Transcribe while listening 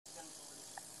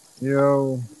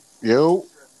Yo, Yo,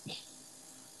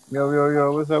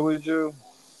 yo, what's up with you?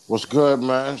 what's good,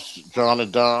 man? It's John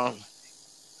and Don.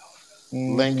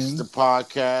 Links Mm-hmm. the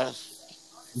podcast,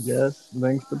 Yes,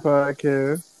 links to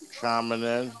podcast. chiming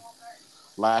in.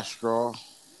 Last straw.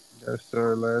 Yes,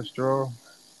 sir, last straw.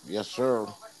 Yes, sir.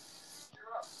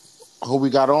 Who we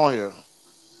got on here?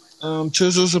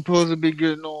 Chisel's supposed to be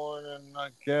getting on, and I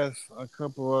guess a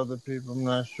couple other people. I'm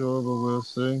not sure, but we'll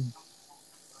see.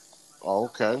 Oh,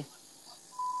 okay.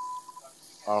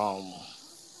 Um,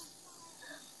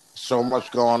 so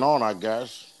much going on, I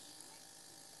guess.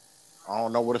 I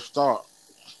don't know where to start.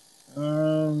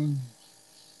 Um,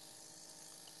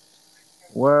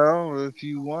 well, if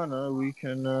you wanna, we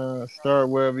can start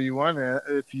wherever you wanna.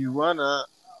 If you wanna,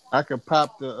 I could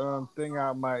pop the thing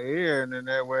out my ear, and then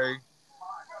that way.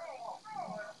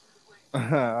 All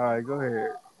right, go ahead.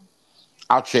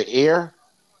 Out your ear?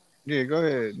 Yeah, go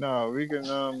ahead. No, we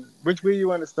can. Which way you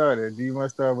want to start it? Do you want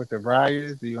to start with the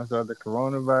riots? Do you want to start with the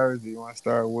coronavirus? Do you want to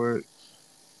start with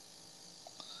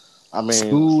I mean,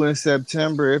 school in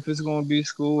September? If it's going to be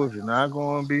school, if it's not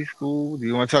going to be school, do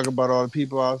you want to talk about all the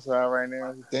people outside right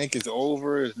now who think it's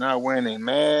over? It's not wearing a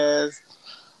mask.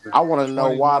 The I want to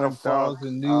know why the fuck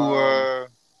 21,000 new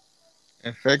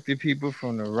infected people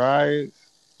from the riots.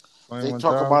 they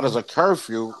talk about as 21,000. a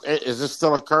curfew. Is this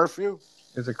still a curfew?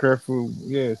 It's a curfew.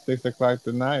 Yeah, 6 o'clock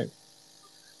tonight.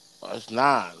 It's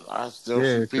not. I still see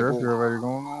Yeah, curfew people already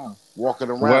going on. walking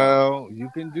around. Well, you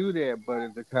can do that, but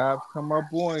if the cops come up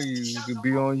on you, you could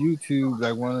be on YouTube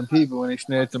like one of the people when they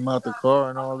snatch them out the car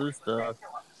and all this stuff.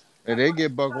 And they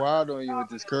get buck wild on you with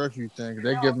this curfew thing.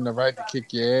 They give them the right to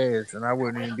kick your ass, and I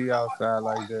wouldn't even be outside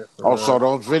like that for Also,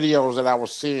 real. those videos that I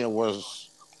was seeing was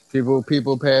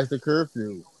People passed the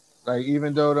curfew. Like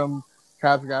even though them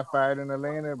cops got fired in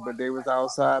Atlanta, but they was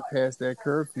outside past that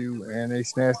curfew, and they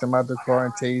snatched them out the car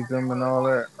and tased them and all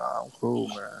that. Nah, I'm cool,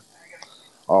 man.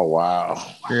 oh wow.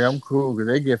 Yeah, I'm cool because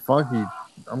they get funky.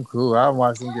 I'm cool. I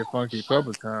watched them get funky a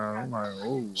couple times. I'm like,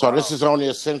 oh So this wow. is only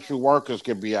essential workers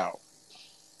can be out.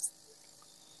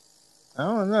 I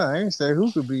don't know. I ain't say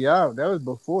who could be out. That was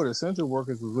before the essential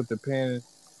workers was with the Because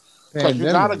you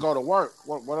got to pandemic. go to work.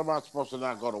 What am I supposed to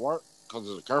not go to work? Because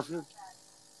of the curfew?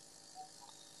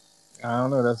 I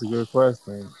don't know. That's a good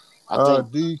question. I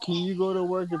think, Can you go to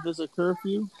work if it's a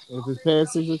curfew? If it's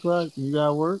past 6 o'clock, you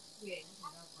got work.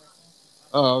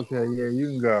 Oh, okay, yeah, you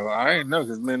can go. I ain't know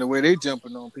because man, the way they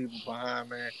jumping on people behind,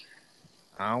 man,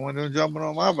 I don't want them jumping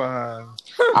on my behind.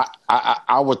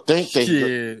 I would think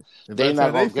Shit. If they I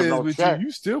not tell they going to give feds no with you, check.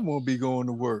 you still won't be going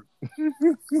to work.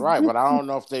 Right, but I don't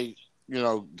know if they,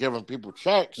 giving people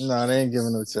checks. No, they ain't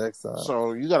giving no checks out.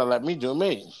 So you got to let me do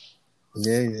me.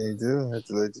 Yeah, they do. Have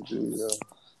to let you do, yeah.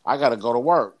 I got to go to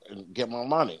work and get my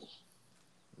money.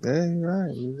 Yeah, you're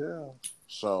right. You do.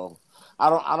 So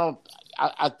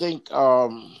I think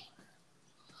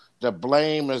the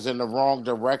blame is in the wrong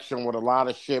direction with a lot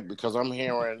of shit because I'm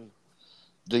hearing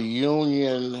the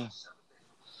union.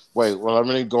 Wait, well, let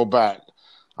me go back.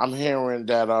 I'm hearing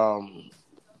that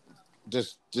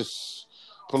this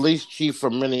police chief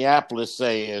from Minneapolis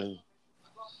saying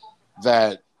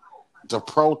that the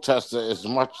protester is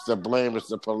much to blame as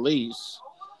the police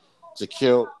to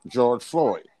kill George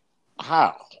Floyd.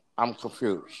 How? I'm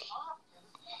confused.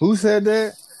 Who said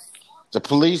that? The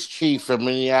police chief in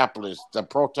Minneapolis, the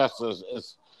protesters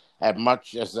is as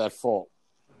much as at fault.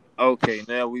 Okay,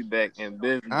 now we back in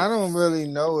business. I don't really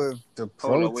know if the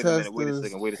Hold on, wait a minute, wait a protesters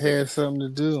second, wait a second. had something to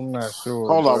do. I'm not sure,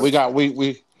 Hold on, but we got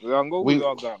Y'all go who we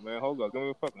y'all got, man. Hold up, give me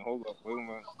a fucking hold up. Wait a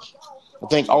minute. I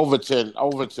think Overton,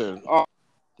 Oh,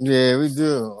 yeah, we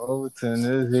do. Overton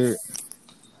is here.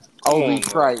 come Obi on, man.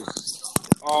 Trice,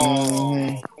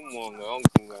 Mm-hmm. Come on, man. Don't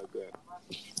do like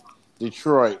that.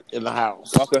 Detroit in the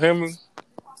house. Y'all can hear me?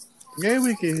 Yeah,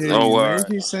 we can hear Oh, you, all man. You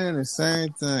right. keep saying the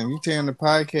same thing. You tearing the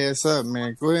podcast up,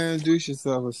 man. Go ahead and introduce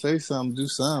yourself or say something. Do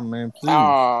something, man, please.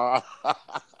 Ah,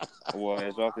 Well,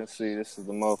 as y'all can see, this is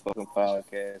the motherfucking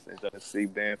podcast. As y'all can see,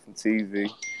 banned from TV,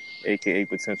 aka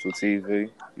Potential TV.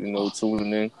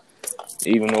 Tuning in.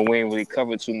 Even though we ain't really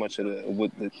covered too much of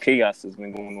what the chaos has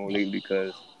been going on lately,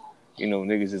 because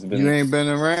niggas just You been. ain't been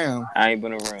around. I ain't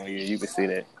been around. Yeah, you can see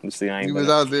that. You see, I ain't You been.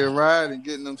 was out there riding,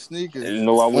 getting them sneakers.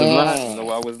 No, I was not. No,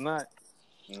 mm. I was not.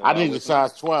 No, I I need a was not.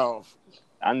 size 12.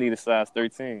 I need a size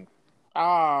 13.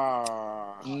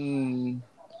 Ah, Mm.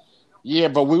 yeah,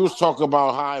 but we was talking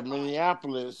about how in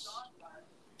Minneapolis,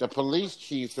 the police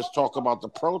chief is talking about the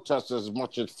protesters as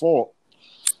much at fault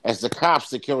as the cops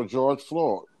that killed George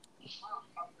Floyd.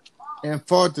 And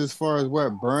fought as far as what,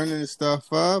 burning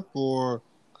stuff up or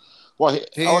Well,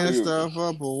 tearing stuff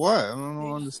up or what? I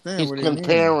don't understand he's what he mean.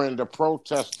 comparing the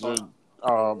protester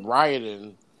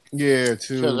rioting Yeah, to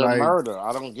to the like, murder.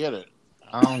 I don't get it.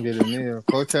 I don't get it neither.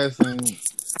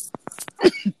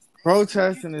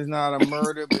 Protesting is not a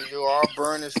murder, but you are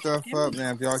burning stuff up.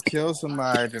 Now, if y'all kill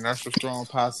somebody, then that's a strong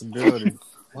possibility.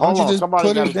 Why don't Hold you on, just somebody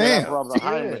put got to it get that down? brother Yeah,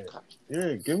 Hyman.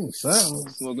 yeah, give him something.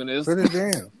 Smoking this. Put it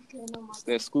down. It's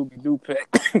that Scooby Doo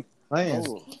pack. Man.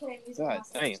 Oh, God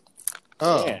damn.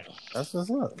 Oh, yeah, that's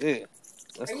what's up. Yeah.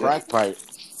 That's crack pipe.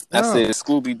 I Oh. said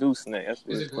Scooby Doo snack. That's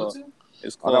what it's called.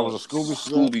 It's Oh, that called was a Scooby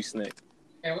snack? Scooby snack.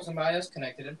 Okay, well, somebody else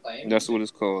connected and playing. That's what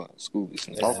it's called. Scooby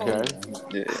snack.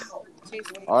 Okay. Yeah.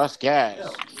 Oh, that's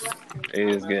gas. It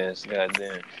is gas.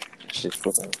 Goddamn. Shit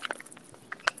fucking.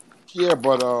 Yeah,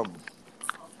 but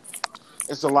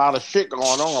it's a lot of shit going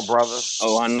on, brother.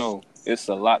 Oh, I know. It's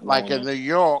a lot going Like in on. New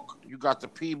York, you got the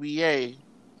PBA,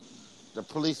 the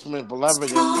Policemen's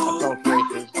Benevolent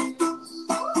Association.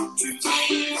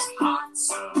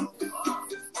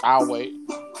 I'll wait.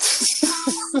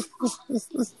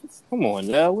 Come on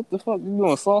now. What the fuck? You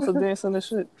doing salsa dancing and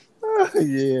shit?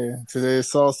 Yeah,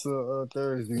 today's salsa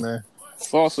Thursday, man.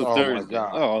 Salsa Oh, my Thursday.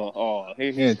 God. Oh,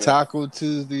 here he Yeah, go. Taco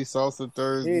Tuesday, salsa Here he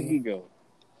Thursday. go.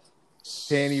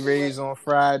 Panty Raise on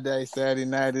Friday. Saturday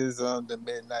night is the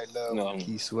Midnight Love No, with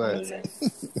Key Sweat.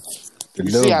 The You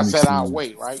see, I love said I'll machine.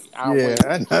 wait, right? I'll Yeah, wait.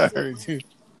 I know. I heard you.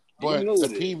 But You know the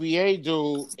it is. PBA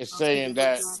dude is saying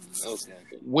that Okay.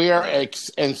 we're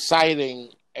inciting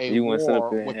a You want to sit up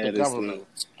war there and with the have this government.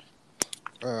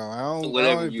 I don't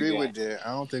Whatever you agree got. with that.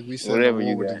 I don't think we said Whatever war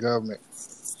you with the got. government.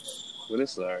 But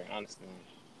it's sorry. I understand.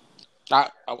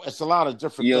 It's a lot of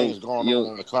different things going on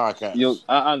in the podcast. Yo,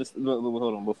 I understand. Look,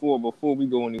 hold on. Before we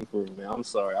go any further, man, I'm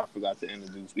sorry. I forgot to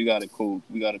introduce. We got a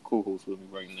co-host with me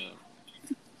right now.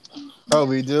 Oh,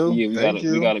 we do? Yeah, we got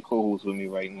you. a co-host with me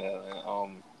right now.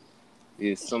 And,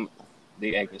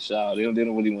 they acting shy. They don't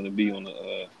really want to be on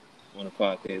the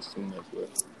podcast too much, bro.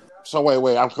 So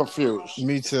wait, I'm confused.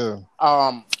 Me too.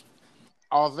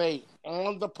 Are they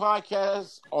on the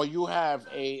podcast or you have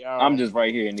a? I'm just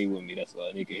right here and they with me. That's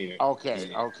all. They can hear. Okay.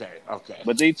 Yeah.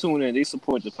 But they tune in. They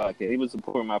support the podcast. They been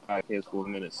supporting my podcast for a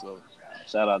minute. So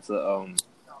shout out to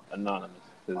Anonymous.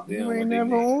 You ain't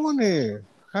never on there.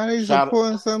 How they Shout-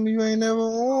 supporting something you ain't never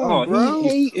on, Oh, bro? he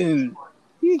hating.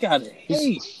 He got to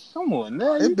hate. Come on,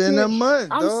 now. It been a month,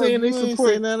 I'm dog. saying they you ain't support-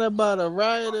 say nothing about a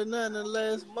riot or nothing the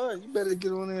last month. You better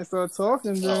get on there and start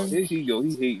talking, Oh, then. here he go. He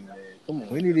hating, man. Come on.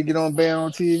 We need to get on Ban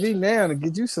on TV now to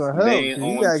get you some help. Ban You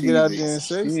on gotta get out TV. there and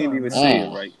say You something. ain't even say it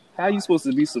right. How you supposed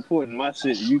to be supporting my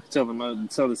shit? You tell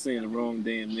the saying the wrong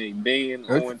damn name. Ban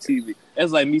on TV.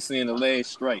 That's like me saying the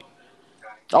last strike.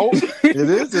 Oh, It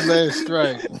is the last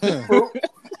strike.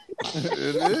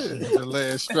 It is the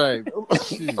last strike.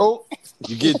 oh,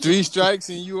 You get 3 strikes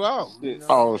and you out. You know?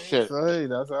 oh shit! So, hey,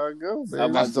 that's how it goes,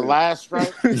 baby. That's the last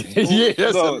strike. Yeah,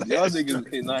 that's No, the y'all last niggas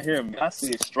strike. not hearing me. I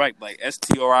said strike like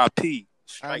STRIP. I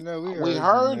Strike. know We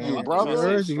heard man. you, We brother.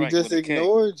 heard you. We Strike just with a K.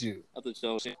 ignored you. I thought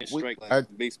y'all was saying We- strike like I-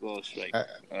 baseball strike. I-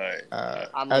 All right.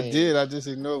 I did. I just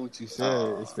ignored what you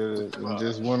said instead of and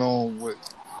just went on with.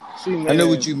 See, man, I know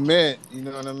what you meant. You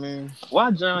know what I mean? Why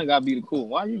John gotta be the cool?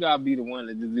 Why you gotta be the one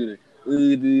that just do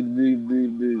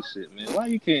the shit, man? Why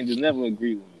you can't just never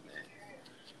agree with me, man?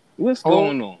 What's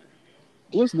going on?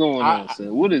 What's going on,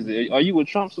 son? What is it? Are you a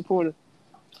Trump supporter?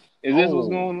 Is this what's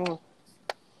going on?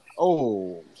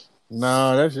 Oh,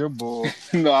 No, that's your boy.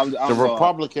 No, I'm the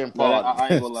Republican No, Party. I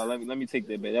ain't gonna lie. Let me take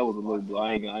that back. That was a low blow.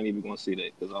 I ain't even gonna say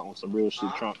that because I want some real shit.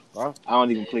 Trump. Huh? I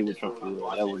don't even play with Trump for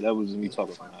real. That was me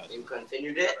talking from high. You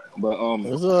continued it? But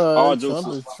It's all all right. jokes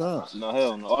Trump is Trump. no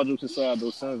hell no. All jokes aside,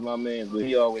 those sons my man, but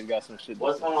he always got some shit.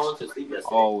 What's going on to sleep yesterday?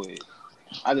 Always.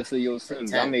 I just say, yo,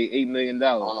 sons, I made $8 million.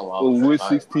 I don't know why I Well, was we're that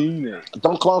 16 now.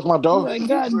 Don't close my door. Like,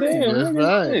 goddamn, That's nigga,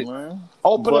 right, shit. man.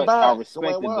 Open But it back. I the respect way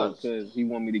it it though was. because he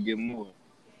want me to get more.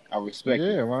 I respect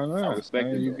Yeah, it. why not? I respect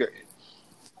Man, it. you though. got-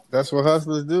 That's what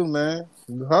hustlers do, man.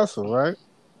 You hustle, right?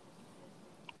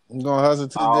 You gonna hustle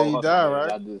till the I'll day you hustle, die, man.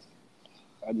 right? I just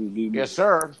do this. Yes,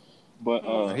 sir. But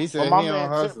He But said my he man, on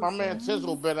hustle. my man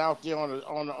Tizzle been out there on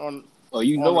oh,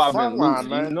 you on know the I've front been line, looting.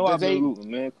 man. You know Did I've been they-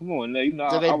 looting, man. Come on, now. You know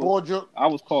Did they I was, board you? I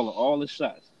was calling all the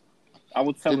shots. I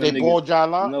was telling Did they niggas, board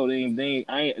y'all up? no, they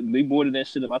ain't. They boarded that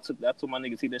shit up. I told my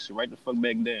nigga take that shit right the fuck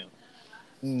back down.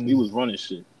 Mm. He was running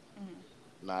shit.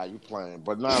 Nah, you playing.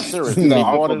 But nah, I'm serious. No, Did they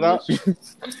I'm board it up? fucking with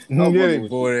you. Yeah, I'm they fucking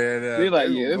with bored that up. They like,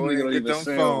 They yeah, this go nigga and don't get even them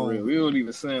sound phones. real. We don't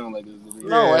even sound like this.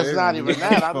 No, Yeah, it's they not don't even get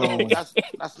that. I know phones.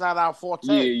 that's not our forte.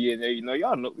 Yeah, you know,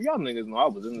 y'all niggas know I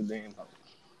was in the damn house.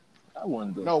 I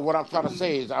wouldn't do. No, what I'm trying to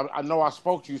say is, I know I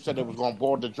spoke to you. Said they was gonna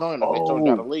board the joint, and they told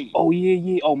y'all to Oh, leave. oh yeah,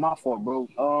 yeah. Oh, my fault, bro.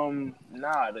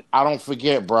 Nah. I don't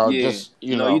forget, bro. Yeah. Just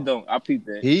No, you don't. I peeped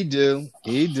that He do.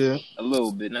 He do. a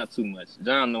little bit, not too much.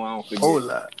 John know I don't Whole forget.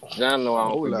 lot. John know I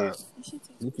don't Whole forget. lot.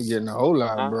 You forgetting a whole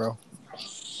lot, Huh? bro.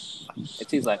 It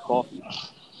tastes like coffee.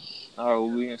 All right, well,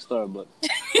 we didn't start, but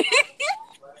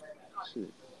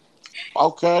shit.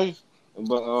 Okay.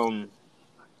 But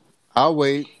I'll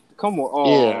wait. come on,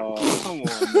 Yeah. come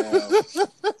on now.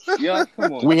 Yeah,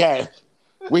 come on. We had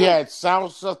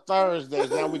salsa Thursdays.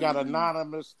 Now we got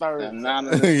anonymous Thursday.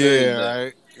 Anonymous Yeah, Thursday.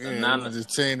 right. Yeah, Anonymous. just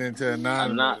chain into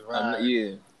anonymous, right?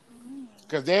 Yeah.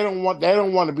 Because they don't want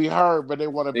to be heard, but they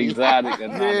want to be Exotic Yeah,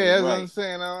 anonymous. that's what Right. I'm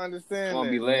saying. I don't understand Want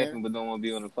that, to be laughing, man. but don't want to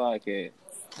be on the podcast.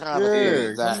 kind of Yeah,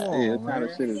 is come that. on, Yeah, what kind of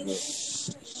man. shit is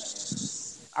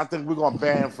I think we're gonna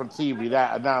ban from TV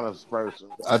that anonymous person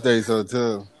I think so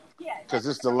too. because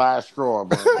it's the last straw,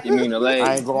 man. that? You mean the last?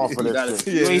 I ain't going for You this gotta. shit.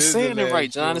 Yeah, You it ain't is saying the it right,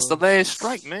 last John. It's straw. the last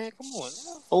strike, man. Come on.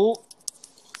 Oh,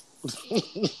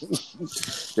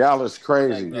 y'all is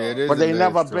crazy. Yeah, it is But the they last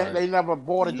never strike. they never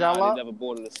boarded Nah, y'all they up. never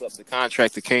boarded us up. The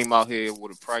contractor came out here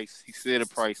with a price. He said a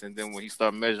price, and then when he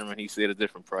started measuring, he said a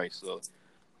different price. So,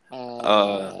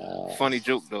 funny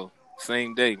joke though.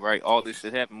 Same day, right? All this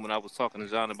shit happened when I was talking to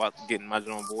John about getting my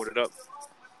joint boarded up.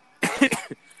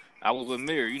 I was with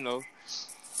Mir,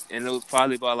 and it was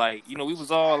probably about like, we was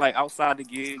all like outside the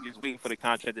gig, just waiting for the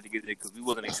contractor to get there because we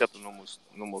wasn't accepting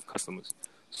no more customers.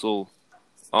 So,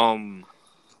 I'm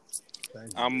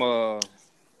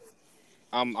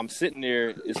I'm sitting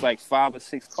there. It's like 5 or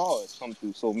 6 cars come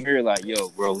through. So Mir like, yo,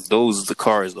 bro, those are the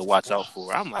cars to watch out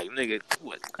for. I'm like, nigga,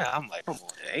 what? I'm like, come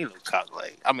on, man. Ain't no cop.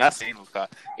 Like, I mean, I say ain't no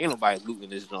cop. Ain't nobody looting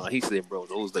this joint. He said, bro,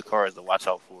 those are the cars to watch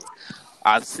out for.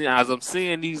 As I'm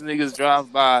seeing these niggas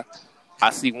drive by,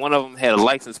 I see one of them had a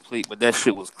license plate, but that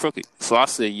shit was crooked. So I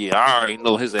said, yeah, I already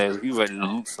know his ass. He ready to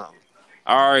loot something.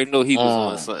 I already know he was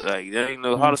on something. Like, that ain't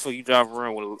no how the fuck you drive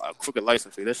around with a crooked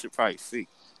license plate. That shit probably fake.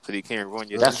 So they can't run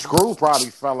your. That screw probably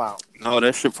fell out. No,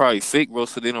 that shit probably fake, bro.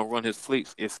 So they don't run his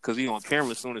plates. It's because he on camera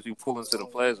as soon as you pull into the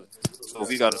plaza. So if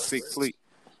he got a fake plate,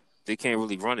 they can't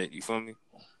really run it. You feel me?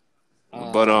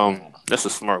 But that's a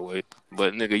smart way.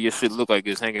 But nigga, your shit look like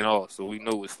it's hanging off, so we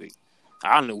know it's fake.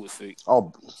 I know it's fake.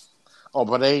 Oh,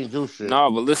 but they ain't do shit. Nah,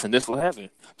 but listen, this what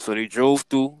happened. So they drove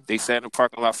through. They sat in the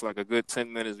parking lot for like a good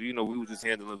 10 minutes. We were just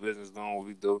handling business, doing what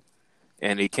we do,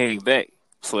 and they came back.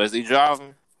 So as they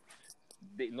driving.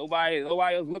 Nobody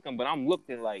else looking, but I'm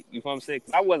looking like, you know what I'm saying?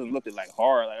 'Cause I wasn't looking like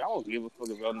hard. Like, I don't give a fuck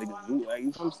if y'all niggas do. Like, you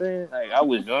know what I'm saying? Like, I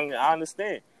was young and I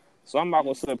understand. So I'm not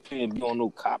gonna sit up here and be on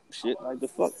no cop shit like the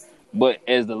fuck. But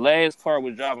as the last car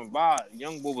was driving by, the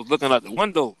young boy was looking out the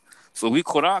window. So we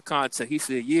caught our contact. He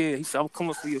said, yeah. He said, I'm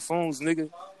coming for your phones, nigga.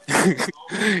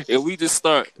 And we just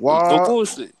start. What? No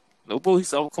bullshit. No bullshit. He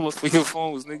said, I'm coming for your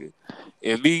phones, nigga.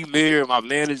 And me, Mayor, my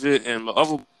manager, and my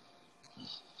other.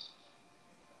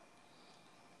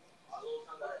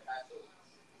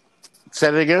 Say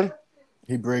it again.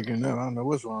 He breaking up. I don't know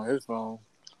what's wrong with his phone.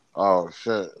 Oh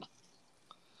shit.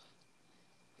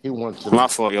 He went to My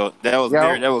fault, y'all. That was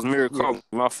Miracle. Yeah.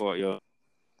 My fault, y'all.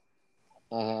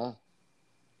 Uh-huh.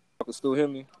 You can still hear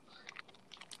me?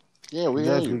 Yeah, we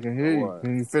hear Yes, we you. can hear you. Alright.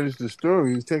 When you finish the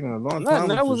story, he's taking a long That time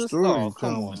with was the a story. oh,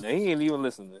 come on. He ain't even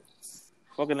listening.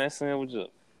 Fucking that sandwich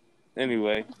up.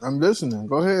 Anyway, I'm listening.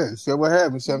 Go ahead. Say what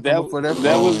happened. Say I'm coming for that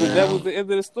that phone, was man. the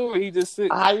end of the story. He just said,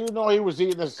 How you know he was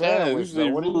eating a sandwich? Though?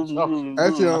 What are you talking?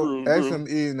 Actually, I'm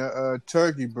eating a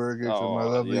turkey burger. So my Oh,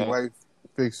 lovely yeah. wife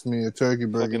fixed me a turkey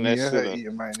burger. Fucking that Yeah, shit her up.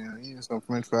 eating right now. Eating some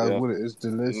French fries Yeah. with it. It's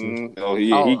delicious. Oh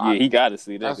yeah, he got to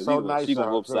see that That's because so nice she of gonna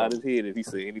her, go upside too. his head if he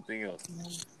say anything else.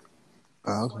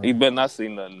 Oh, okay. He better not say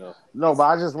nothing else. No, but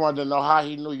I just wanted to know how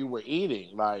he knew you were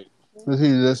eating. Like, Is he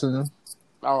listening?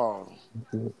 oh,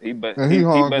 He bet And he he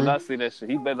better hungry. not say that shit.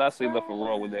 He better not say nothing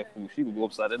wrong with that food. She would go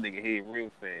upside that nigga head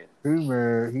real fast. He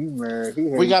mad. He mad. He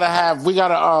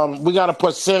we gotta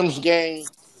put Sims Gang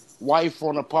wife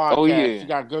on the podcast. Oh yeah, She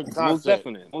got good most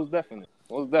definitely. definitely.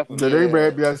 Did they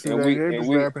rap Yeah. yesterday? They And was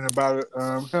we rapping about it.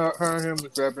 Her and him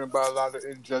was rapping about a lot of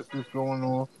injustice going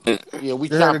on. Yeah, we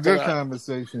They had a chopped good it up.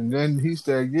 conversation. Then he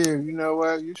said, "Yeah, you know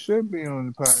what? You should be on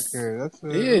the podcast." That's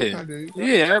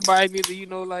yeah. Everybody need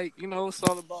to it's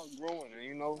all about growing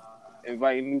and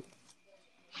inviting new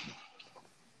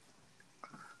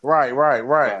Right.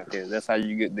 podcasts. That's how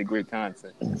you get the great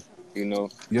content.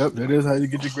 Yep, that is how you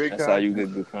get the great That's content. how you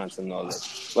get good content and all that.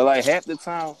 But like half the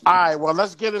time. All right. Well,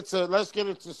 let's get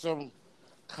into some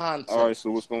content. All right.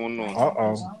 So what's going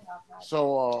on?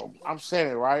 So I'm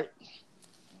saying, right?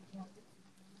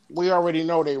 We already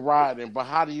know they riding, but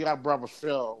how do y'all brothers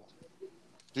feel?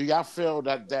 Do y'all feel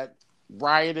that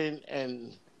rioting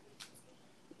and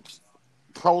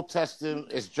protesting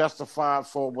is justified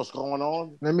for what's going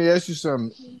on? Let me ask you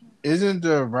something. Isn't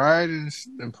the rioting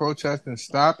and protesting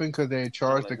stopping because they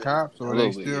charged the cops, or A are they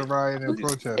little bit, still yeah. rioting and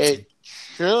protesting? It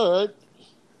should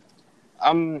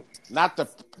I'm not the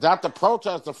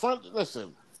protest. The front.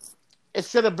 Listen, it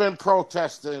should have been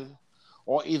protesting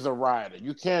or either rioting.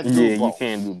 You can't do yeah. You both.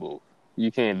 can't do both.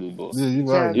 You can't do both. Yeah, you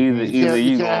You right. can't- Either you can't-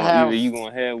 you can't have- either you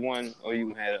gonna have one or you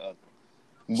gonna have the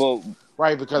other.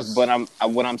 Right, because But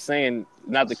what I'm saying,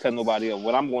 not to cut nobody up.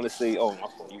 What I'm going to say, oh my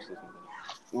fault, you said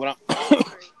something. What I'm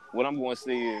what I'm going to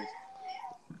say is,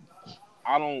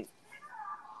 I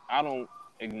don't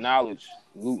acknowledge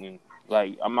looting.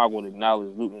 Like, I'm not going to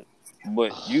acknowledge looting.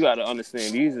 But you got to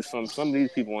understand, these are some of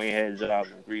these people ain't had jobs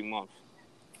in 3 months.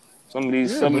 Some of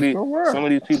these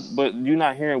people, but you're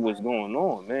not hearing what's going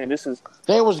on, man.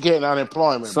 they was getting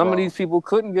unemployment. Some bro. of these people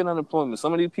couldn't get unemployment.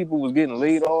 Some of these people was getting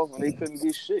laid off and they couldn't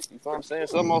get shit. You know what I'm saying?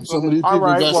 Some of these All people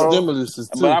right, got well,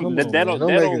 stimuluses too. But Come on, that man. don't Don't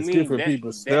make it mean skip for that, people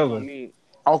that don't stealing. mean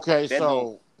Okay, That so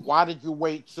don't- why did you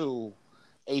wait to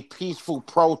a peaceful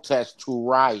protest to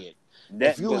riot?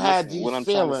 that. If you but had listen, these what I'm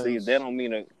trying to say, feelings that don't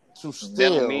mean to that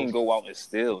steal. don't mean go out and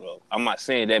steal though. I'm not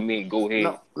saying that mean go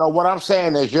ahead. No, what I'm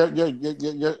saying is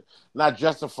you're not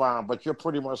justifying, but you're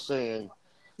pretty much saying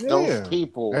those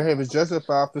people. Hey, was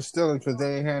justified for stealing because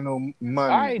they ain't had no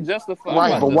money. I ain't justifying.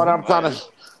 Right, but what I'm trying to,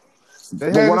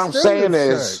 They but had what a I'm saying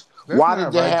stimulus is, check. That's why not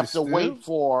did they right have to steal. wait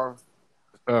for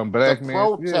Black the man?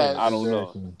 protest? Yeah, I don't know.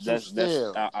 exactly. That's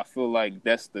steal? I feel like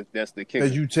that's the kicker.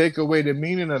 Because you take away the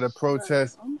meaning of the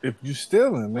protest if you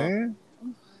stealing, man.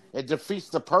 It defeats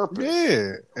the purpose.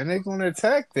 Yeah, and they're gonna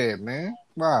attack that, man.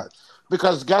 Watch.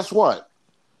 Because guess what?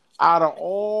 Out of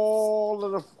all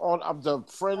of the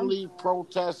friendly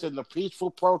protests and the peaceful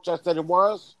protests that it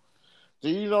was, do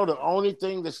you know the only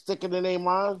thing that's sticking in their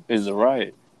mind? Is a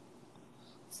riot.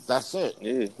 That's it.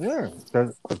 Yeah. Yeah,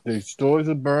 because the stores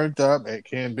are burnt up. It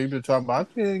can't be talking about.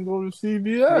 I can't go to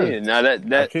CVS. Yeah. Now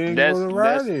I can't go to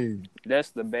Rite Aid. that's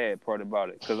the bad part about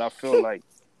it, because I feel like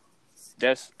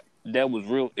that was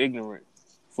real ignorant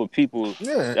for people.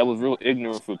 Yeah, That was real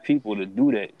ignorant for people to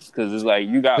do that, because it's like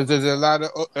you got because there's a lot of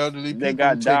elderly people they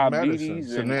got who take medicine.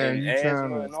 diabetes So and now you asthma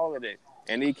trying and all of that,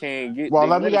 and they can't get. Well,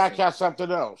 their let me ask medicine. y'all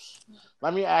something else.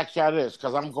 Let me ask y'all this,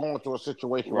 because I'm going through a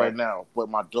situation right now with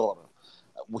my daughter.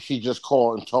 She just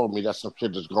called and told me that some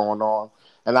shit is going on,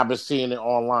 and I've been seeing it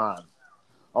online.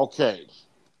 Okay.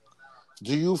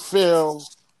 Do you feel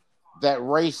that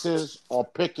races are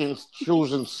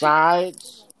choosing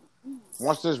sides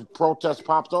once this protest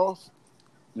popped off?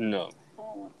 No,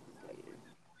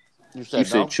 You said you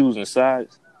said no? choosing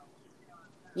sides.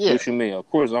 Yeah. What you mean? Of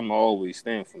course, I'm always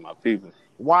stand for my people.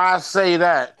 Why I say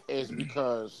that is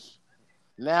because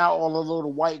now all the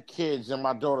little white kids in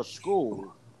my daughter's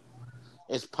school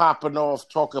is popping off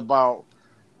talking about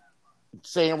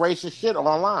saying racist shit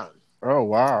online. Oh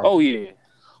wow. Oh yeah.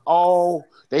 Oh,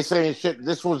 they saying shit.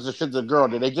 This was the shit the girl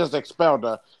did. They just expelled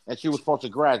her and she was supposed to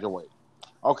graduate.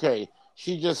 Okay.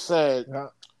 She just said, Yeah.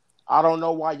 I don't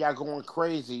know why y'all going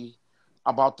crazy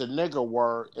about the nigger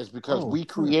word. It's because we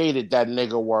created that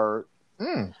nigger word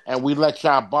and we let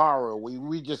y'all borrow.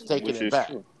 We just taking Which it is back.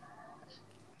 true.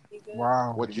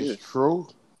 Wow. Which is true.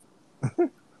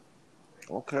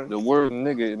 Okay. The word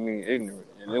nigga mean ignorant,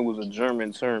 and it was a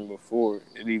German term before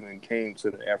it even came to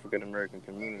the African American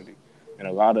community, and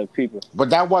a lot of people. But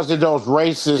that wasn't those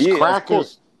racist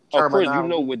crackers. Of course, you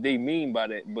know what they mean by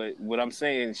that. But what I'm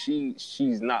saying,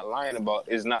 she's not lying about.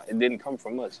 It's not. It didn't come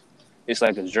from us. It's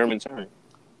like a German term.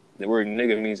 The word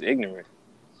nigga means ignorant.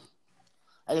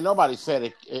 Ain't nobody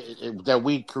said that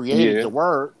we created the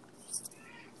word.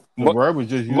 The word was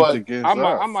just used against us.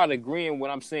 I'm not agreeing with what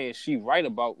I'm saying. She right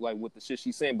about like what the shit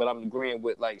she's saying, but I'm agreeing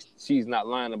with like she's not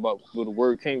lying about where the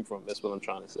word came from. That's what I'm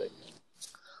trying to say.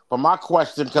 But my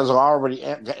question, because I already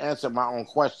answered my own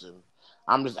question,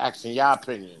 I'm just asking y'all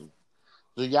opinion.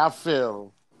 Do y'all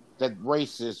feel that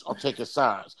racists are taking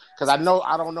sides? Because I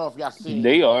don't know if y'all seen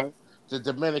they are the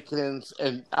Dominicans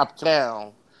in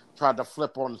uptown tried to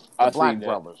flip on the black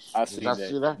brothers. I see that.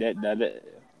 See that? That.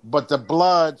 But the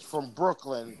Bloods from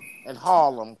Brooklyn and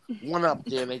Harlem went up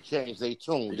there and they changed their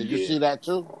tune. Did you see that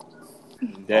too?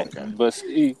 But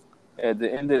see, at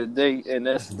the end of the day, and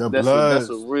that's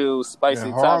a real spicy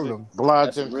topic.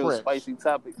 Bloods and Crips. Real spicy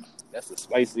topic. That's a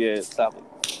spicy ass topic.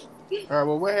 All right,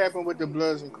 well, what happened with the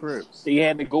Bloods and Crips? They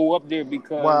had to go up there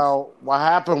because... Well, what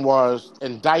happened was,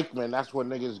 in Dykeman, that's where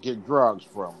niggas get drugs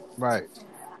from. Right.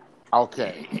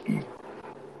 Okay.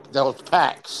 Those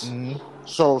packs. Mm-hmm.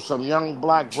 So some young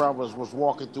black brothers was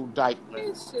walking through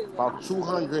Dykeman. About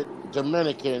 200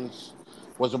 Dominicans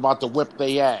was about to whip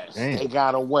their ass. Damn. They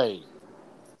got away.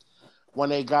 when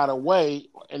they got away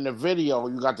in the video,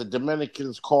 you got the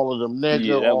Dominicans calling them nigger,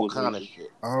 Yeah, that all was kind of wicked.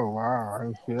 shit. Oh wow, I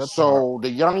didn't see that part. So the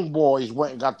young boys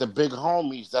went and got the big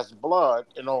homies that's blood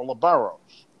in all the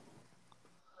boroughs.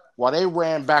 While they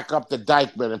ran back up the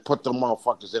Dykeman and put the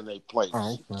motherfuckers in their place.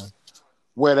 Oh, okay.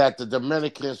 Where that the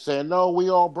Dominicans saying, no, we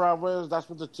all brothers, that's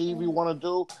what the TV want to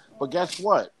do. But guess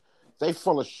what? They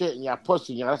full of shit and y'all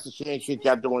pussy. You know, that's the same shit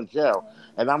y'all do in jail.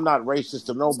 And I'm not racist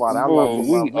to nobody. I love Bro,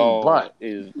 who love we me. all But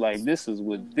is like this is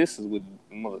what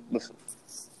listen.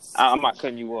 I'm not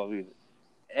cutting you off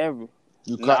either.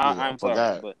 you Nah, cut me I'm off. sorry,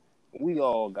 Forgot. but we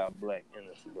all got black in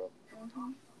us, bro.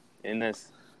 And that's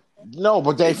No,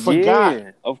 but they forgot.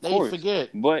 Yeah, of They course. forget.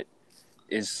 But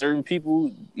it's certain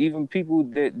people, even people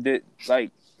that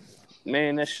like,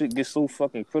 man, that shit gets so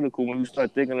fucking critical when you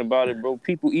start thinking about it, bro.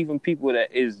 Even people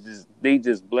that is just they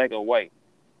just black or white.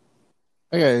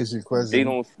 I gotta ask you a question. They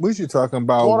don't. What you talking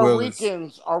about, Puerto Willis?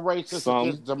 Ricans are racist Some.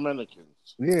 against Dominicans.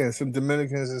 Yeah, some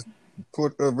Dominicans is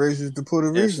racist to Puerto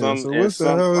And Ricans. some, So and what the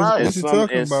some, hell is Right. and what you some,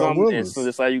 talking and about, some, and Willis? so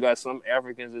that's how you got some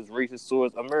Africans is racist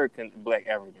towards American black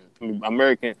Africans. I mean,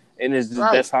 American, and it's just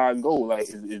Right. that's how it go. Like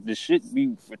the shit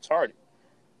be retarded.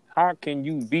 How can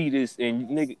you be this and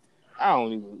nigga? I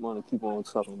don't even want to keep on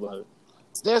talking about it.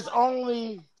 There's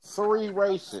only 3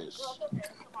 races.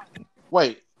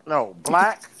 Wait, no.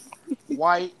 Black,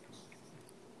 white,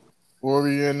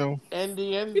 Oriental,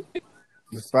 Indian,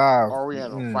 the 5.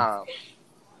 Oriental. 5.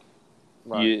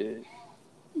 Right.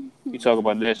 Yeah, you talk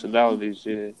about nationalities,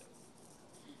 yeah.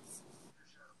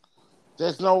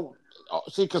 There's no...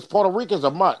 see, because Puerto Ricans are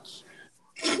mutts.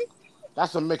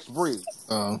 That's a mixed breed.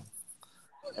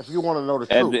 If you want to know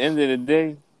the At truth. the end of the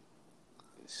day,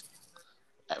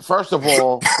 First of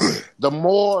all, the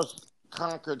Moors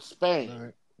conquered Spain.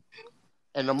 Right.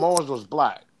 And the Moors was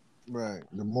black. Right.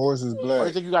 The Moors is Or you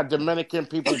black. think you got Dominican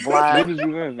people what black? did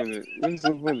you laugh at? What's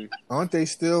so funny? Aren't they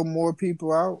still more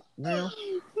people out now?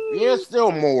 Yeah,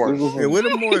 still Moors. Yeah, where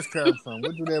the Moors come from?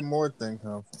 Where do that Moor thing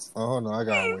come from? Oh, hold on, I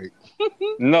gotta wait.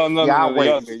 No, Yeah, I'll wait.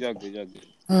 y'all good.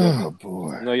 Oh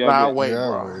boy. No, y'all Nah, good. wait, Yeah,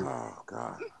 bro. wait. Oh,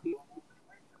 God.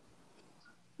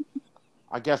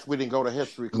 I guess we didn't go to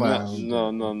history class. No,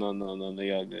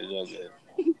 y'all good.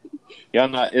 Y'all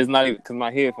not. It's not even because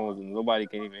my headphones. Nobody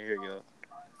can even hear y'all.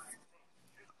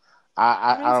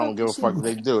 I don't give a fuck if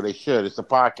they do. They should. It's a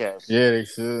podcast. Yeah, they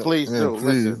should. Please Yeah, do.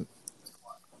 please. Listen.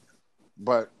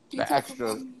 But the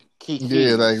extra key.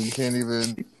 Yeah, like we can't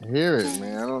even hear it,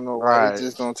 man. I don't know why Right. they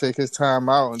just don't take his time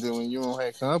out, and then when you don't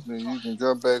have company, you can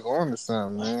jump back on to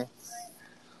something, man.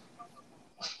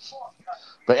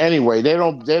 But anyway, they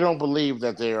don't believe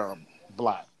that they are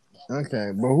black.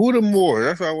 Okay, but who the Moors?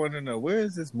 That's what I want to know. Where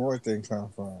does this Moor thing come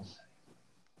from?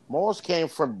 Moors came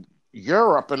from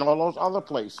Europe and all those other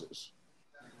places.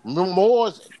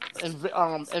 Moors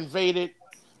invaded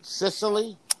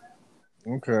Sicily.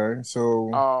 Okay,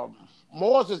 so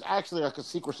Moors is actually like a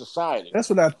secret society. that's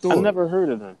what I thought. I never heard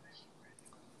of them.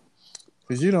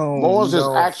 Because you don't. Moors is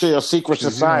actually a secret You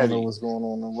don't society. know what's going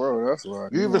on in the world. That's why.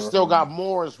 You even still got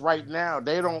Moors right now.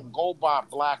 They don't go by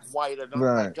black, white, or nothing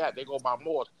like that. They go by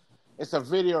Moors. It's a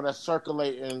video that's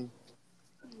circulating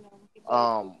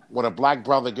when a black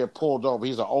brother get pulled over.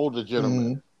 He's an older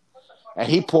gentleman. And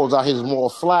he pulls out his Moor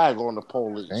flag on the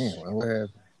police. Damn, what happened?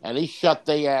 And he shut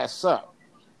their ass up.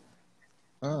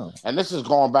 Oh. And this is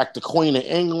going back to Queen of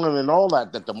England and all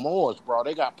that the Moors, bro,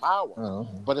 they got power. Oh.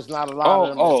 But it's not a lot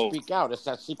of them that speak out. It's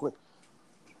that secret.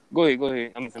 Go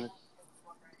ahead. I'm finished.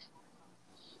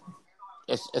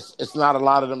 It's not a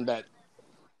lot of them that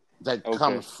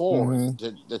come forward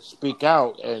that speak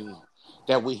out and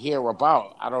that we hear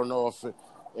about. I don't know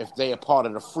if they are part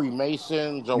of the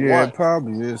Freemasons or what. Yeah, it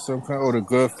probably is some kind. Or the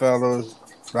Goodfellas,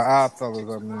 the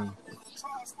Oddfellas, I mean.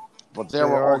 But there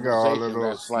are organizations all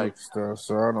that's like stuff,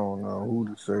 so I don't know who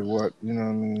to say what. You know what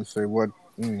I mean? Say what,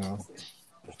 you know.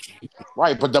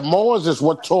 Right, but the Moors is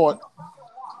what taught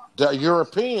the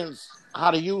Europeans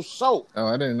how to use soap. Oh,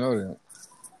 I didn't know that.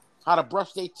 How to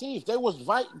brush their teeth. They was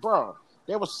bro.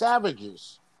 They were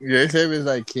savages. Yeah, they say it was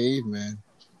like caveman.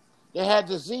 They had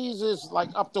diseases like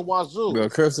up the wazoo. Well,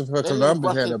 Christopher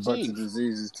Columbus had a bunch of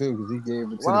diseases too because he gave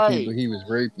it to the people he was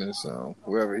raping. So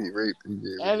whoever he raped, he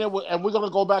gave it. And we're gonna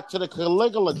go back to the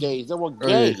Caligula days. They were gay.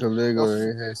 Oh, yeah,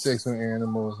 Caligula. They had sex with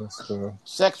animals and stuff.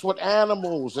 Sex with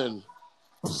animals and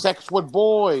sex with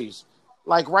boys.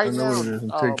 Like right now,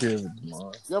 take care of it,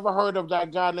 you ever heard of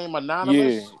that guy named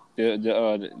Anonymous? Yeah,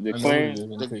 the clan.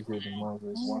 The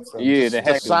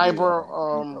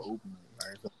cyber.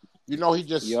 You know, he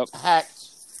just hacked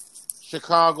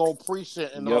Chicago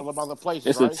precinct and all them other places.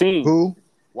 It's right? a team. Who?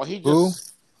 Well, he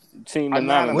just Team What Anonymous.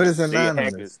 Anonymous. is They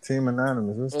Anonymous? hackers. Team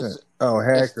Anonymous. What's It's that? Oh,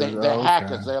 hackers. they're Oh,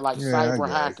 hackers. okay. They're like Yeah, I cyber got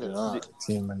you. hackers. All right.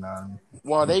 Team Anonymous.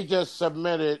 Well, they just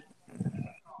submitted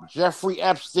Jeffrey Mm.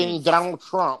 Epstein, Donald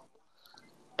Trump,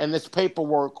 and this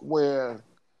paperwork where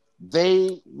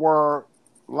they were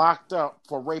locked up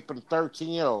for raping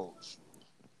 13-year-olds.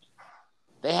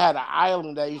 They had an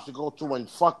island they used to go to and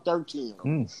fuck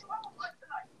 13-year-olds.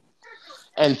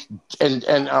 And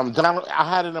Donald, I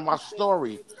had it in my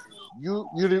story. You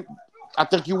didn't. I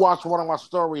think you watched one of my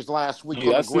stories last week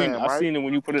Yeah, on the gram, I right? seen it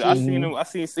when you put it. I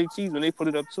seen Sick Cheese when they put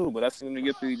it up too, but I seen them in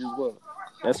your page as well.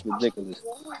 That's ridiculous.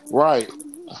 Right.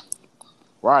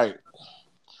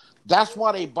 That's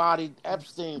why they bodied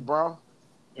Epstein, bro.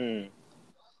 Mm.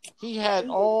 He had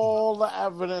all the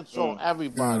evidence on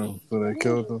everybody. So they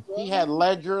killed him. He had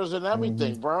ledgers and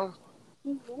everything, bro.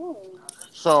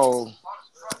 So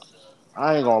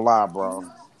I ain't gonna lie, bro.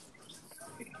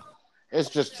 It's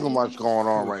just too much going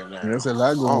on right now. There's a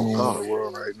lot going on God. in the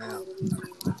world right now.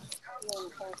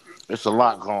 It's a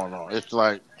lot going on. It's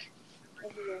like,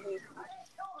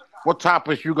 what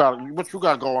topics you got? What you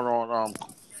got going on,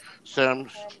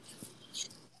 Sims?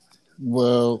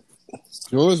 Well,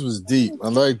 yours was deep. I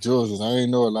like George's. I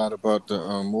didn't know a lot about the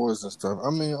wars and stuff. I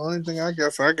mean, only thing I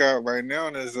guess I got right now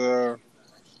is they're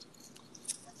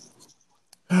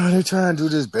trying to do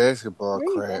this basketball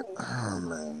crap. Oh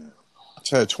man. It's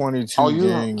had 22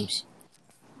 games.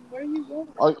 Where you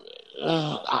going?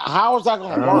 How is that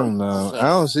going to work? I don't know. I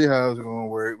don't see how it's going to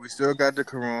work. We still got the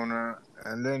corona,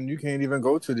 and then you can't even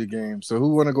go to the game. So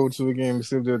who want to go to a game if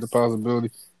there's the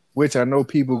possibility? Which I know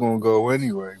people going to go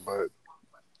anyway, but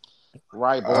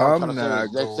right. But I'm I'm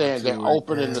not. They're saying they're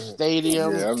opening the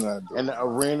stadium and the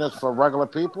arenas for regular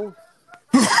people.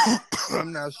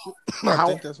 I'm not sure. I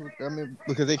think that's what I mean,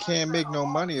 because they can't make no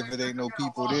money if it ain't no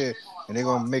people there, and they're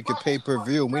gonna make it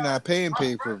pay-per-view. We're not paying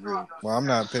pay-per-view. Well, I'm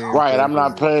not paying. Right, I'm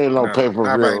not paying no pay-per-view.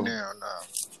 Not right now,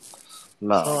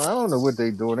 no. So I don't know what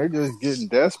they doing. They just getting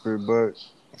desperate, but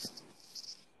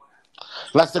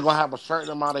unless they're gonna have a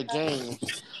certain amount of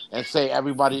games and say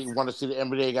everybody want to see the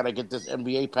NBA, got to get this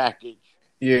NBA package.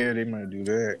 Yeah, they might do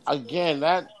that again.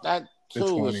 That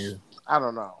too is, I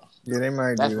don't know. Yeah, they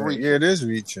might do that. Reaching. Yeah, it is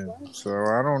reaching. So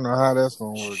I don't know how that's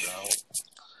going to work out.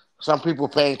 Some people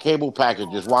paying cable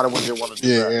packages. Why would they want to do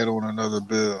that? Yeah, add on another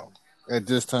bill. At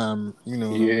this time, you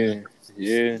know.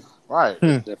 Yeah. Right.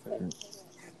 Definitely.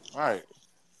 Right.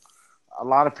 A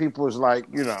lot of people is like,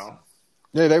 you know.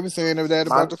 Yeah, they were saying that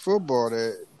about the football,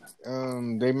 that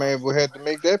they may have had to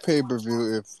make that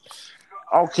pay-per-view if.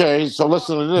 Okay, so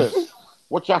listen to this.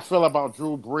 What y'all feel about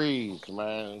Drew Brees,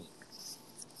 man?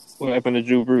 What happened to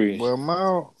Drew Brees?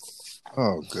 Well,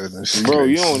 oh goodness, bro,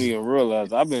 you don't even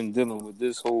realize I've been dealing with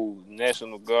this whole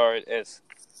National Guard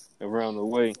around the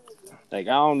way. Like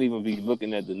I don't even be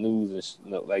looking at the news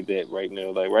and like that right now.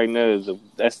 Like right now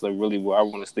that's really where I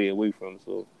want to stay away from.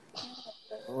 So,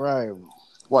 right.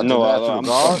 What? No, I'm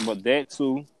talking about that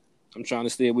too. I'm trying to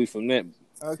stay away from that.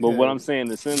 Okay. But what I'm saying,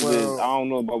 the sense is, I don't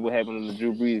know about what happened to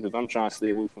Drew Brees because I'm trying to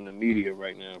stay away from the media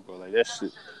right now, bro. Like that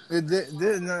shit.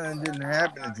 Nothing didn't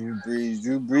happen to Drew Brees.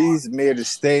 Drew Brees made a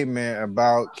statement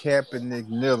about Kaepernick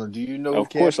kneeling. Do you know? Of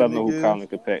course, I know who Colin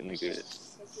Kaepernick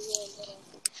is.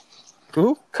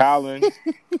 Who? Colin.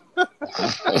 I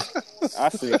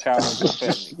said Colin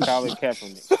Kaepernick. Colin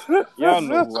Kaepernick. Y'all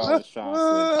know who I was trying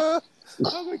to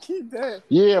say. I'm gonna keep that.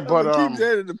 Yeah, but keep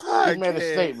that in the podcast. He made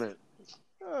a statement.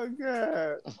 Oh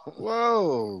God!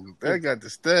 Whoa, that got to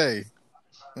stay.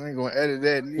 I ain't gonna edit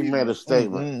that. He made a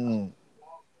statement.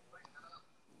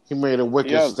 He made a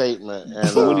wicked statement. And,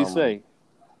 so what did he say?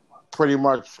 Pretty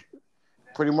much,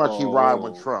 he ride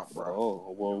with Trump, bro.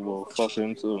 Oh, well, fuck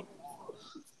him too.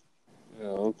 Yeah,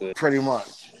 okay. Pretty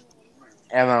much,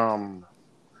 and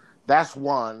that's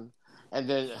one. And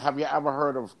then, have you ever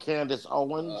heard of Candace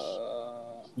Owens?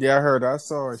 Yeah, I heard. I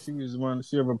saw her. She was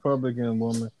she a Republican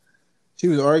woman. She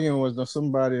was arguing with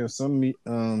somebody or something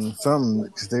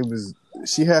because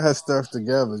she had her stuff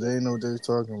together. They didn't know what they were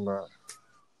talking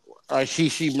about.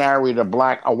 She married a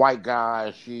white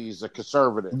guy. She's a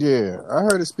conservative. Yeah, I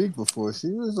heard her speak before. She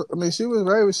was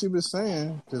right what she was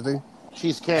saying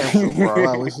she's canceled, bro.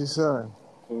 Wow, what she say? For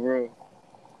real.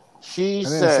 She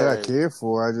said, said, I care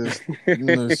for her. I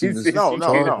just, she was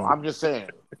no. I'm just saying.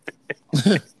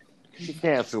 She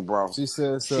canceled, bro. She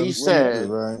said something. She said,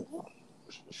 right?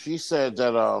 She said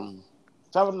that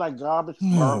tell them that garbage.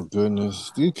 Oh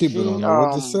goodness, these people don't know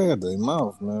what to say at their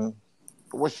mouth, man.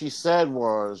 What she said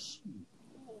was,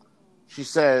 she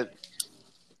said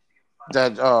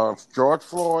that George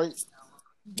Floyd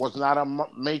was not a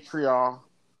matriarch.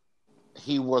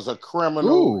 He was a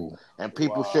criminal, and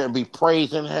people shouldn't be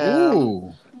praising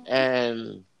him.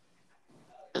 And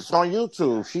It's on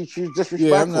YouTube. She's Yeah, I'm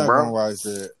disrespectful, not gonna bro. watch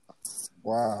that.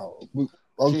 Wow. She's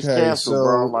Okay, canceled,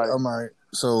 bro. so Like I'm right.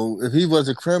 So if he was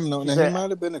a criminal, she now he said, might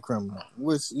have been a criminal,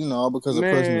 which all because a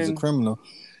person was a Man, criminal.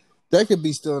 That could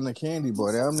be still in the candy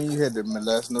bar. That don't mean you had to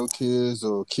molest no kids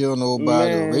or kill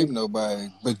nobody or rape man, nobody,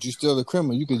 but you still a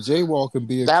criminal. You could jaywalk and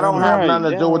be a that don't have criminal. right.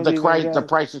 nothing to do Y'all with don't even the got it.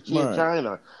 price of tea in Right.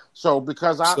 China. So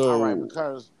because So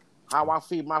because how I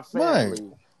feed my right.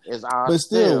 family is our But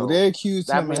still, skill. they accused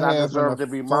That him of mean I having a deserve to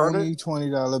be murdered? phony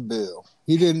 $20 bill.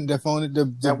 He didn't. The phony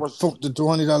the That was, the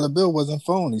 $20 bill wasn't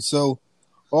phony. So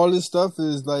all this stuff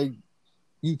is like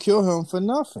you kill him for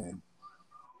nothing.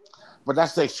 but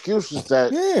that's the excuses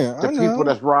that Yeah, the I people know.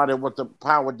 that's riding with the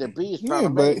power that be is trying Yeah,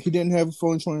 to but make. he didn't have a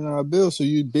phony $20 bill, so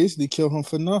you basically kill him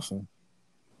for nothing.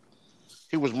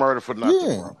 He was murdered for nothing,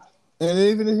 Yeah. bro. And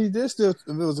even if he did still, if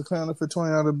it was a counterfeit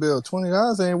 $20 bill,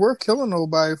 $20 ain't worth killing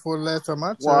nobody for the last time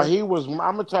I Well, checked. he was. I'm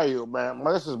gonna tell you, man.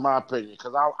 This is my opinion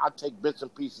because I take bits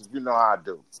and pieces. You know how I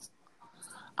do.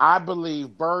 I believe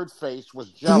Birdface was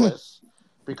jealous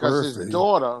because his Perfect.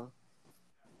 daughter.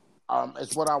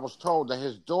 It's what I was told that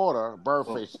his daughter,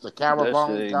 Birdface, the That shit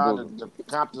caravan ain't guy, booger. the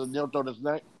cop that knelt on his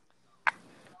neck.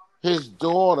 His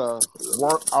daughter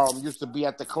used to be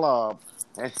at the club,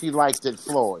 and she liked it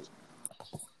Floyd.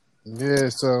 Yeah,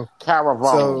 so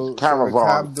Caravan. the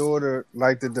cop daughter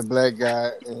liked the black guy,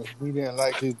 and he didn't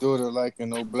like his daughter liking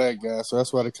no black guy. So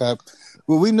that's why the cop.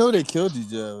 Well, we know they killed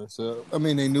each other. So I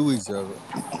mean, they knew each other.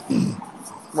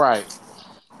 Right.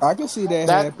 I can see that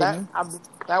happening.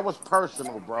 That was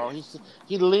personal, bro.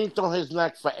 He leaned on his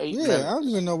neck for 8 Yeah, minutes. I don't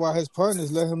even know why his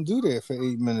partners let him do that for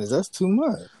 8 minutes. That's too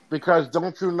much. Because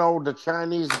don't you know the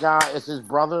Chinese guy is his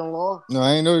brother-in-law? No,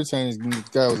 I ain't know the Chinese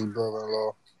guy was his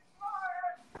brother-in-law.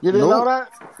 You didn't know that?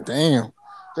 Damn.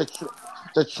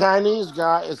 The Chinese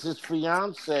guy is his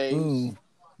fiance's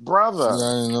brother. Yeah,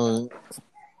 I didn't know that.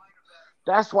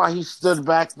 That's why he stood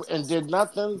back and did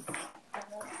nothing.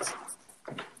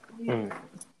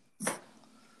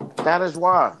 That is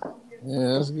why.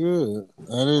 Yeah, that's good.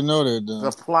 I didn't know that though.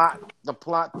 The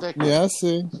plot thickens. Yeah, I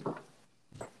see.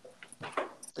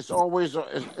 It's always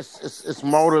it's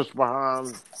motives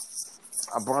behind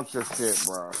a bunch of shit,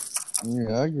 bro.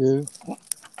 Yeah, I get it.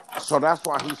 So that's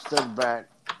why he stood back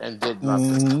and did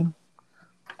nothing.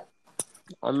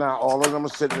 And now all of them are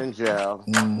sitting in jail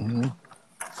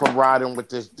for riding with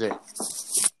this dick.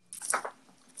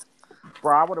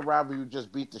 Bro, I would have rather you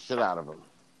just beat the shit out of him.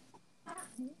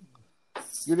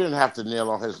 You didn't have to kneel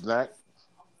on his neck.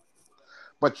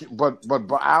 But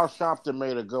Al Sharpton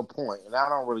made a good point, and I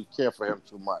don't really care for him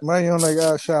too much. Why you don't like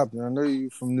Al Sharpton? I know you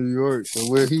from New York, so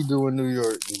where he do in New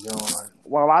York that you don't like?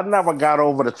 Well, I never got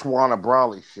over the Tawana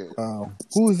Brawley shit.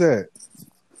 Who's that?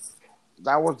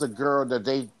 That was the girl that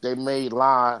they made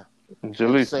lie and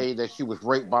say that she was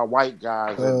raped by white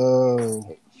guys.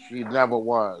 And she never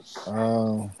was.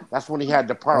 That's when he had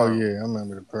the perm. Oh, yeah, I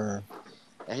remember the perm.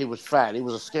 And he was fat. He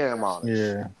was a scam artist.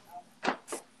 Yeah.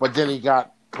 But then he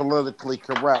got politically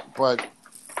correct. But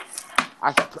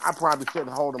I probably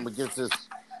shouldn't hold him against his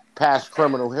past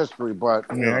criminal history. But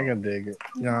yeah, I can dig it.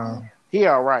 Yeah. He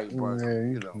all right, but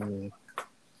yeah.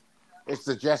 It's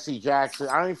the Jesse Jackson.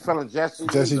 I ain't feeling Jesse.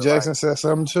 Jesse Jackson said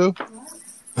something too?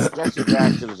 Jesse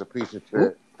Jackson is a piece of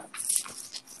shit.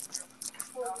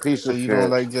 So you don't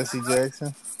like Jesse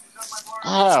Jackson?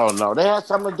 Hell no. They had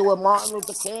something to do with Martin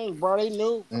Luther King, bro. They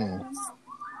knew.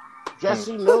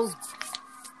 Jesse knew.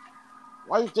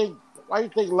 Why you think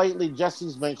lately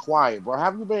Jesse's been quiet, bro?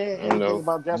 Have you been hearing anything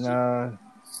about Jesse? Nah.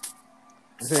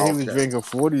 I said he was drinking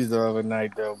 40s the other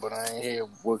night though, but I ain't hear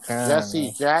what kind.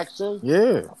 Jesse Jackson?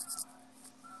 Yeah.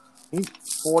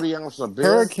 40 ounce of beer?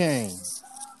 Hurricane.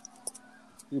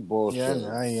 You bullshit.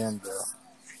 Yeah, I am though.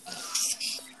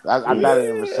 That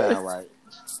didn't even sound right.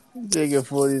 Drinking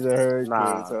 40s of Hurricane.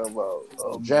 Nah.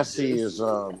 About, Jesse is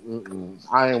I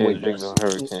ain't with drinking no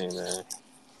Hurricane, man.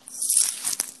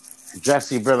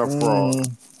 Jesse been a fraud.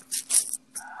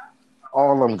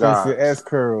 All them guys. Since the S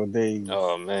curl days.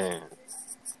 Oh man.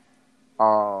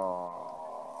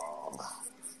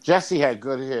 Jesse had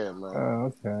good hair, man.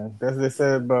 Oh, okay. That's what they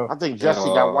said about. I think Jesse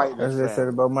got white. That's what they said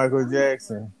about Michael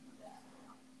Jackson.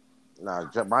 Nah,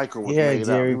 Michael was made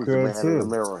up. He was the man in the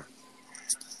mirror.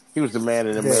 He was the man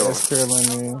in the mirror. S curl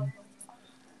in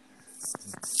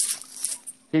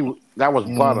there. That was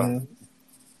butter.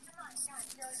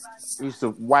 He used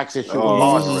to wax his shit with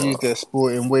margarine. He used that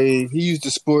Sport and Wave. He used the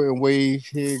Sport and Wave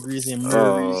hair grease and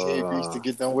Murray's hair grease to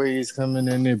get them waves coming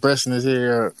in and brushing his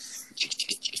hair up.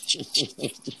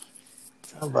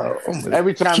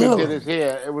 Every time he did his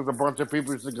hair, it was a bunch of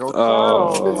people used to go,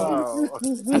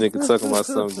 nigga talking about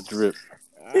something to drip.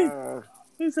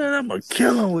 He said, "I'm gonna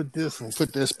kill him with this one."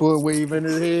 Put that sport wave in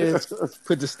his head.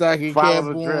 Put the stocking Follow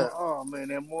cap the on. drip. Oh man,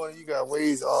 that morning you got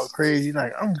waves all crazy.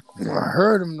 Like I'm gonna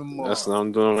hurt him That's tomorrow. what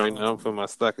I'm doing right now. I'm putting my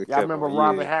stocking Y'all cap remember on.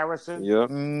 Robert Yeah. Harrison? Yep.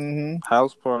 Mm-hmm.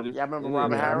 House party. Y'all remember Yeah.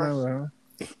 Robert Yeah, I Harris? remember.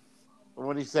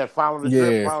 When he said, follow the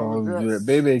drip, Yeah, follow the from drip. the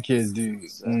Baby Kids dude.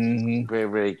 Mm-hmm.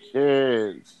 Baby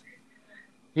kids.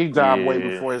 He died way Yeah.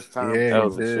 before his time, Yeah, That he too.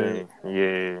 was a did. shame.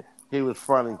 Yeah. He was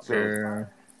funny, too. Yeah,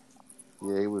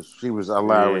 Yeah, he was Yeah.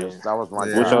 hilarious. That was my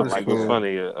Which yeah, guy. it I y'all was think like was him. cool.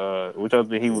 funnier? Which y'all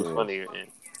think he was Yeah. funnier in?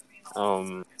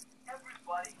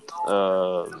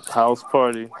 House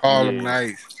party. Harlem Yeah.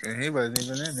 Nights, and he wasn't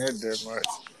even in there that much.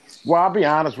 Well, I'll be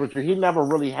honest with you. He never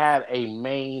really had a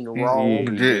main Yeah, He role. he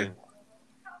did. did.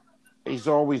 He's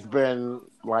always been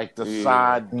like the Yeah.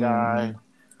 side Mm-hmm. guy.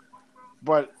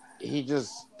 But his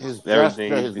gesture,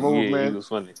 Everything his he did. Yeah, he movement, was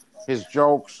funny. his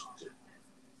jokes,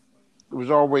 it was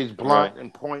always Right. blunt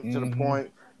and point to the Mm-hmm.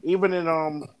 point. Even in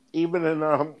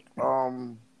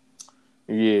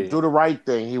Yeah. Do the Right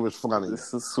Thing, he was funny.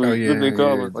 This is Oh sweet. What yeah, they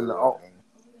call yeah. him? When the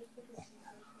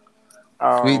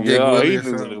Sweet Dick Yeah, Willie he or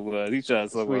knew what something. it was. He tried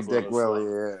to talk about Sweet Dick something.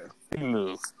 Willie, He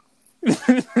knew. yeah.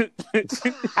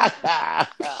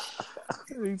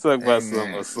 He talk Hey about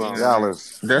something or man, you something. Y'all know,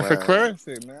 is that's a man.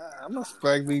 classic, man. I'm a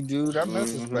Spike Lee dude. I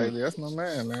mess with Mm-hmm. Spike Lee. That's my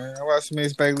man. I watch many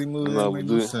Spike Lee movies. That No, don't but make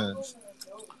no sense.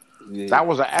 That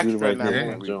was an do the extra in right that thing Yeah.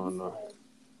 with that movie. John though.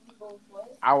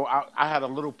 I had a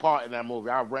little part in that movie.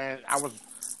 I was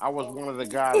one of the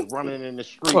guys running in the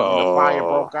street when the fire Oh,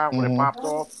 broke out when it Mm-hmm. popped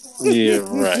off. yeah,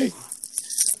 right.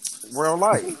 Real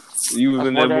life. You was That's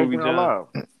in more that than movie, anything I John? love.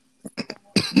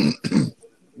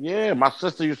 Yeah, my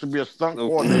sister used to be a stunt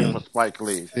coordinator Okay. for Spike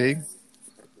Lee. See?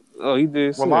 Oh, he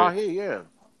did. Well, Swear. yeah.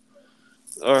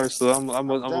 All right, so I'm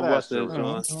gonna Dead watch ass that, serious.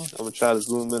 John. I'm gonna try to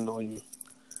zoom in on you.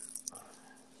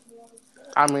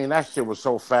 I mean, that shit was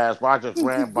so fast, but I just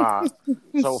ran by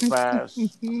so fast.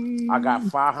 I got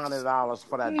 $500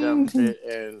 for that dumb shit,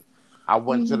 and I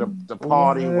went to the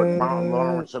party with Martin What?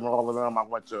 Lawrence and all of them. I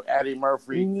went to Eddie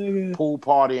Murphy Nigga. pool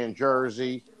party in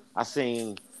Jersey. I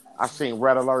seen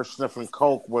Red Alert sniffing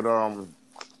coke with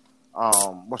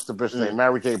what's the bitch name, Mm.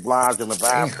 Mary J. Blige in the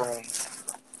Damn. bathroom.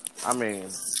 I mean,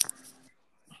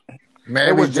 it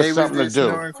Mary was J just was something to there do.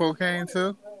 snorting cocaine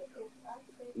too?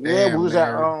 Yeah, Damn, Mary. we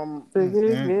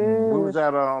Mm-mm-mm. was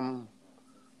at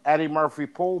Eddie Murphy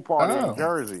pool party in Oh.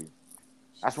 Jersey.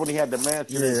 That's when he had the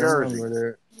mansion in Yeah, I Jersey.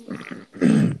 remember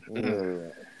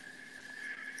Yeah.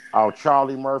 Oh,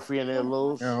 Charlie Murphy and It that.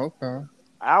 Loose. Oh, okay.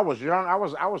 I was young. I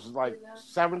was like Ooh,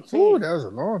 17. that was a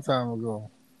long time ago.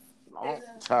 Long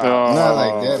time. Not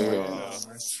like Oh, that,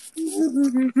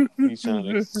 but Yeah. he's trying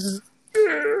to.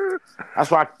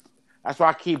 That's why. That's why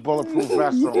I keep bulletproof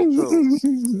vests on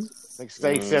too. Like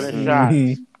stay sending shots.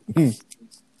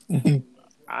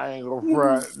 I ain't gonna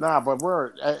front. Nah, but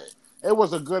it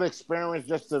was a good experience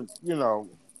just to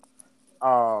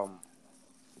um,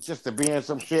 just to be in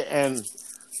some shit. And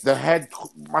the head,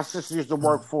 my sister used to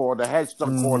work for the head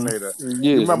stunt coordinator. You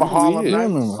Yeah, remember Harlem yeah. Yeah, I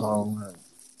remember Nights? Harlem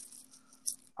Nights.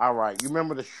 All right. You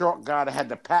remember the short guy that had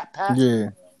the pat? Yeah.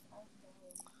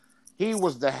 He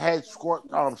was the head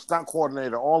stunt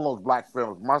coordinator, all those black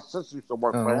films. My sister used to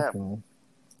work for Oh, him. okay.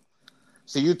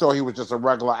 See, you thought he was just a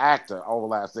regular actor over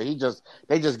last day.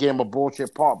 They just gave him a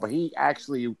bullshit part, but he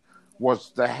actually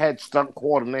was the head stunt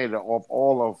coordinator of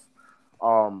all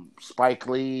of Spike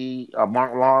Lee,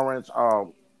 Mark Lawrence,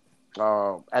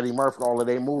 Eddie Murphy, all of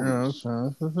their Oh, movies.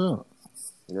 okay. That's what's up.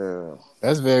 Yeah,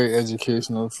 That's very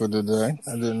educational for today.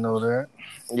 I didn't know that.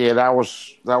 yeah, that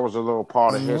was a little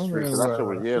part of No, history man, because that shit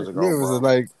was years yeah, ago, it was bro.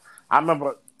 like I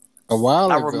remember, a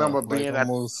while I ago, remember like being at,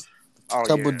 almost a oh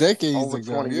couple yeah, decades over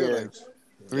ago. 20 Yeah, like years.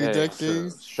 3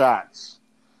 decades. Shots.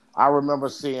 I remember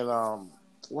seeing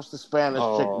what's the Spanish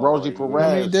chick, Oh, Rosie yeah. How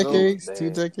many Perez, She was dude. decades? Two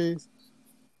bad. decades?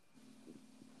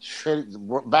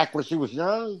 Back when she was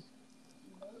young,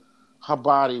 her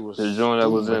body was The joint that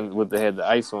was stupid. in with had the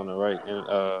ice on it, right? And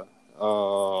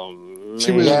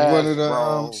She was man, one Yes, of the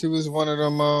bro. she was one of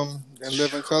them them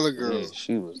living color yeah, girls.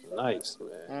 she was nice,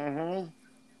 man.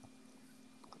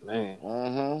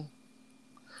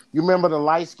 You remember the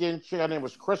light skinned chick? Her name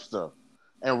was Krista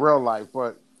in real life,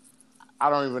 but I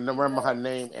don't even remember her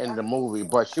name in the movie.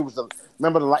 But she was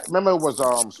remember it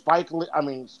was Spike Lee. I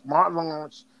mean Martin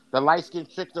Lawrence, the light skinned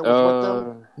chick that was with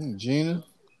them. Gina?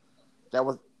 That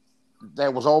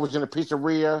was always in the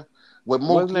pizzeria with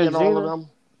Wasn't Mookie that and all of Gina? them.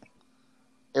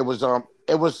 It was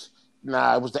it was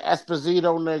the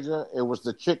Esposito nigga. It was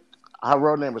the chick. Her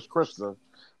real name was Krista.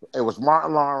 It was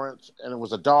Martin Lawrence, and it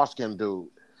was a dark skinned dude.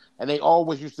 And they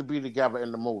always used to be together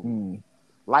in the movie.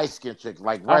 light skinned chick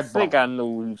like I Red think Bone. I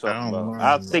know who you I talking don't about.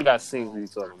 I mind, think I seen who you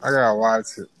talking I about. gotta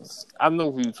watch it. I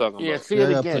know who you talking Yeah, about. see Yeah, it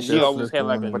I gotta again, put She that dude. always had flicker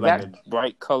like a on But again.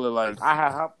 bright color, like I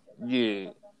had her. yeah.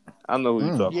 I know who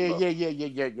you Mm. talking Yeah, about. yeah, yeah,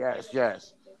 yeah, yeah,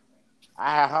 yes.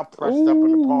 I had her pressed up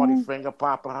in the party, Ooh. finger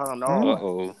popping her and all that.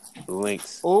 Uh-oh.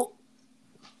 Links. Oh,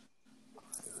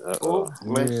 Uh-oh. oh,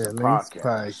 links Yeah, to Link's podcast.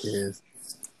 podcast.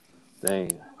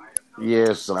 Dang.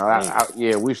 Yeah, so Dang.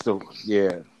 yeah, we still,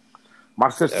 yeah. My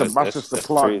sister That's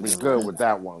plugged me crazy, good man. with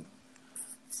that one.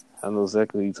 I know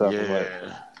exactly who you talking about.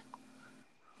 Yeah,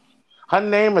 her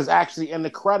name is actually in the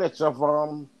credits of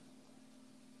Do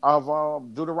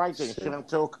the Right Thing, Shit.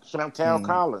 Chantel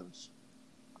Collins.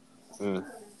 Mm.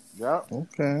 Yep,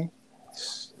 Okay.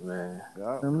 Man.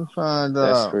 yep. Let me find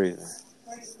That's out. crazy.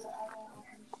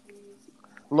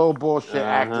 Little bullshit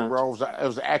acting Uh-huh. role. It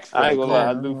was an I X-ray ain't gonna lie,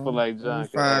 I call. do feel like Let me John can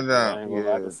act find though. I out. ain't gonna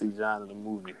lie, I Yeah, can see John in the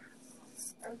movie.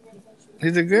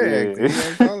 He's a good actor. He Yeah.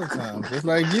 acts all the time. Just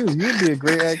like you. You'd be a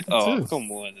great actor Oh, too. come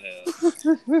on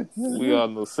now. We all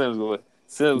know Sims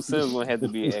gonna have to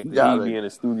be an actor. got He'd be it. in the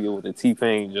studio with the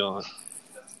T-Pain John.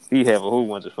 He'd have a whole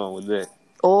bunch of fun with that.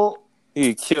 Oh,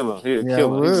 He'd kill him. He'd Yeah, I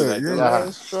kill him. He'd be would. like, the Yeah. yeah.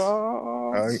 last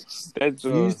straw. Oh, That you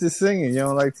John. used to sing it. You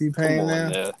don't like Come T-Pain on now?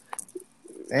 now.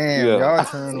 Damn, Yeah. y'all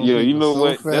turn on Yeah, you people know so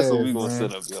what? That's what we fast, gonna man.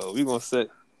 set up, y'all. We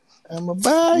I'ma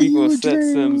buy you gonna a set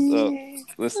Sims up. drink.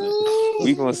 Listen,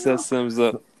 we gonna set Sims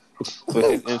up for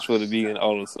his intro to be in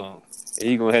all the song. And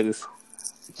he gonna have this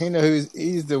He know he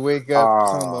used to wake up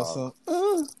talking about some.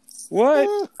 what?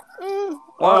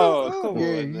 Oh, come Yeah,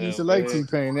 on you used now, to like man.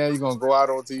 T-Pain. Now you gonna go out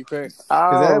on T-Pain because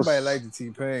Oh, everybody liked the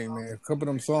T-Pain, man. A couple of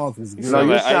them songs was You no, sound good.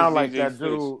 you like Ice sound like JJ that Fish.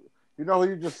 dude. You know who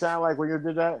you just sound like when you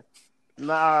did that?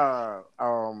 Nah,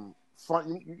 Oh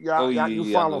you yeah, I know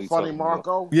follow what you're Funny talking about.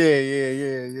 Marco?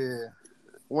 Yeah.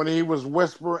 When he was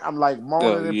whispering, I'm like Oh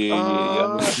moaning and yeah, I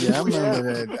know. Yeah, I yeah.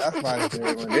 remember that. That's why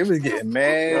they was getting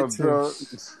mad Yo, too.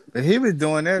 dude, But he was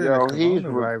doing that in the he's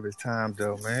coronavirus time,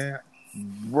 though, man.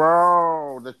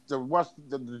 bro.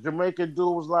 The Jamaican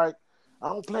dude was like, I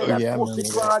don't play Oh that yeah, I pussy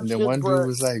remember that. clot And then shit, one dude but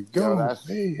was like, yo, "Go,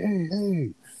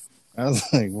 hey." I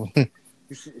was like, "What?"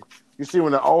 you see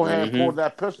when the old hand Mm-hmm. pulled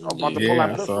that pistol, about to pull Yeah,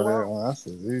 that I saw pistol that out. one. I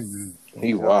said, "Jesus."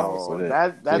 He wild for Yo,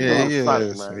 that. that Yeah, dude he is tight,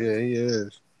 is. man. Yeah, he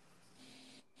is.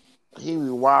 He be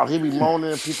wild. He be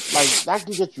moaning and people like that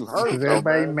can get you hurt Because though,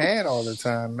 everybody man. mad all the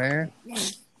time, man.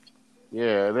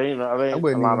 Yeah, it ain't I a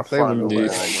wouldn't lot even of play with fun no nobody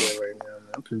more, like man. that right now,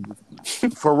 man. People...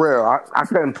 For real, I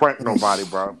couldn't prank nobody,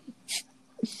 bro.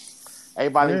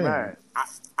 Everybody Yeah. mad.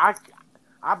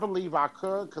 I believe I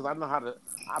could because I know how to.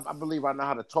 I believe I know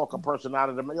how to talk a person out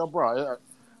of the yo, bro.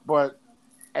 But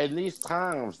at these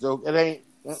times, though, it ain't.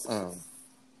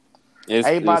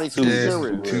 Everybody's It's too too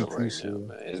serious. real Too right now, soon.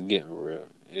 man. It's getting real.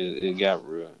 It got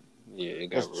real. Yeah, it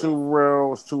got It's real. too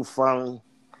real. It's too funny.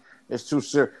 It's too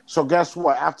serious. So guess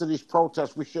what? After these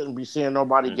protests, we shouldn't be seeing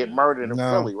nobody get murdered in No.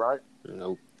 Philly, right?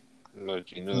 Nope.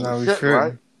 But you No, know. we Shouldn't,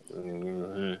 right? shouldn't.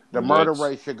 Mm-hmm. The murder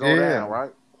rate should go down,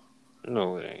 right?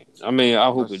 No, it ain't. I mean, I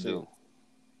hope Let's it see. do.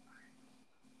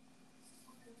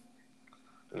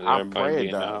 I Everybody pray be it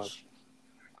in the does. house.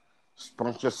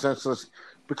 Bunch of senseless.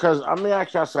 Because I mean,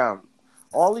 actually, I sound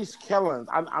all these killings.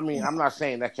 I mean, I'm not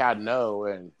saying that y'all know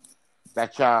and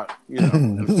that y'all,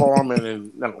 informing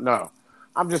and no.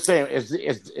 I'm just saying,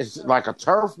 it's like a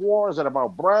turf war. Is it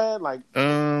about bread? Like,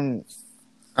 I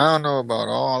don't know about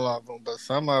all of them, but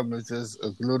some of them is just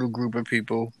a little group of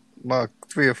people, about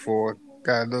 3 or 4.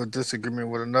 Got a little disagreement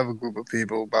with another group of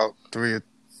people, about 3 or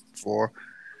 4,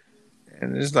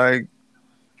 and it's like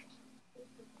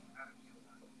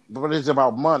but it's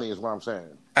about money, is what I'm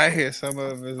saying. I hear some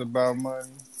of it is about money,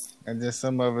 and then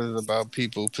some of it is about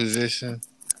people position.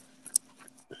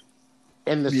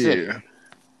 In the city.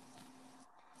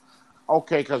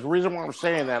 Okay, because the reason why I'm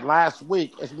saying that last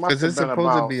week it must Because have it's been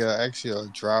supposed to about be actually a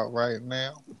drought right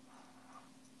now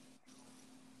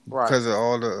right because of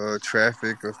all the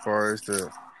traffic as far as the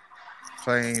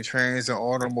plane, trains, and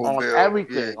on automobile.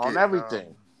 everything, on getting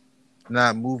everything.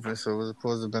 not moving. So it was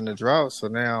supposed to have been a drought. So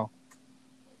now,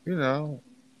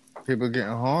 people getting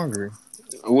hungry.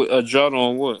 A drought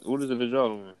on what? What is it a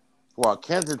drought on? Well,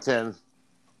 Kensington,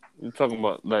 You talking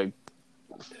about like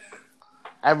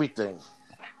everything.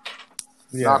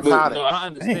 Yeah. Narcotics. No, I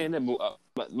understand that,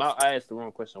 but I asked the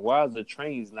wrong question. Why is the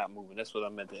trains not moving? That's what I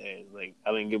meant to ask. Like,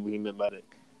 I didn't get what he meant by that.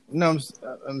 No,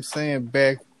 I'm saying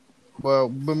back. Well,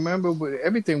 remember,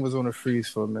 everything was on a freeze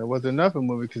for a minute. Wasn't nothing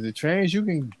moving because the trains you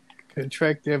can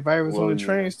contract that virus on the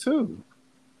trains too.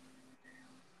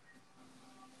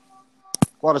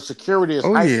 Well, the security is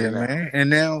Oh heightened yeah, now. man. And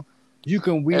now you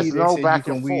can weed. There's They no say you back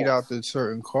can and weed forth. out the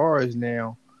certain cars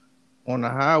now on the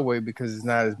highway because it's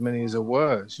not as many as it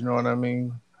was. You know what I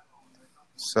mean?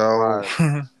 So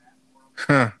Right.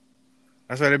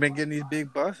 that's why they've been getting these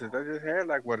big buses. They just had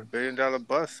like what $1 billion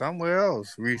bus somewhere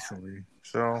else recently.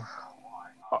 So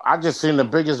I just seen the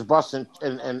biggest bus in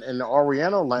the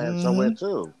Oriental land somewhere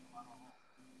too.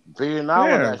 $1 billion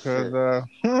yeah, that because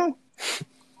shit.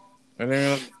 and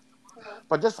then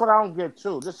But this what I don't get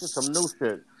too. This is some new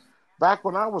shit. Back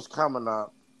when I was coming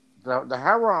up, the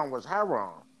heroin was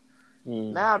heroin.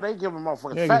 Now they give them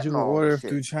motherfucking yeah, because you can fentanyl and order it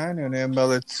through shit. China and they'll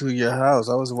mail it to your house.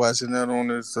 I was watching that on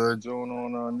this joint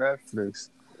on Netflix.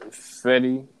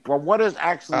 Fetty, Well, what is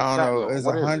actually I don't know. fentanyl? It's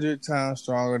What is it? 100 times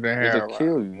stronger than it'll heroin.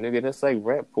 kill you, nigga. That's like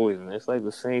rat poison. It's like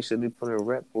the same shit they put in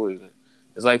rat poison.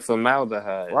 It's like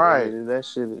formaldehyde. Right. Nigga. That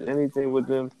shit, anything with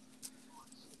them,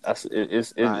 Nah, ain't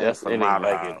it ain't like it,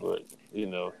 formaldehyde. but you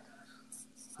know.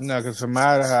 No, because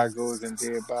formaldehyde goes in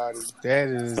dead bodies. That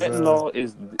is Fentanyl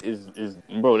is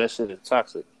bro, that shit is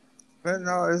toxic.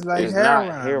 fentanyl is like It's not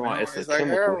heroin, heroin. man. It's a It's like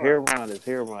chemical. heroin. Heroin is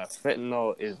heroin.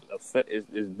 Fentanyl is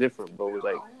different, bro. It's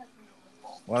like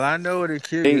Well, I know what it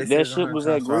kills you. They said that it's shit 100 was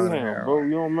times at stronger than Greyhound, bro.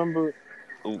 heroin. You don't remember,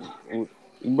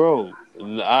 bro?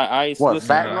 I ain't What,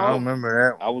 listen. I don't fentanyl?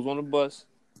 remember that I one. was on the bus.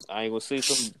 I ain't gonna say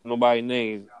nobody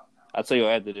names. I tell you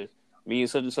after this. Me and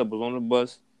such and such was on the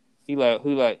bus. He like,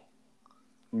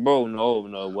 bro, no,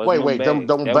 it wasn't no Wait, them bags.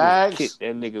 them That was a kit. bags?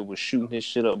 That nigga was shooting his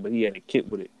shit up, but he had a kit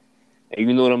with it. And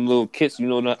you know them little kits, you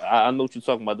know I know what you're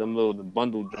talking about, the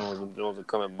bundle Jones, them Jones that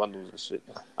come in bundles and shit.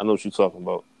 I know what you're talking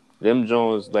about. Them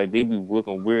Jones, like they be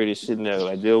looking weird as shit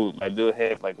now. They'll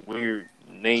have like weird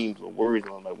names or words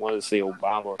on them. Like one to say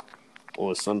Obama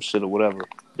or some shit or whatever.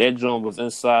 That Jones was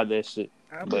inside that shit.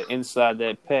 I was, But inside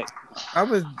that pack,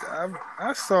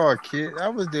 I saw a kid. I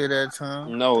was there that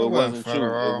time. no, That it wasn't wasn't you.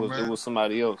 federal, It man. was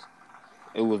somebody else.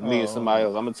 It was me and somebody Oh,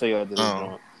 else. I'm gonna tell you after this oh.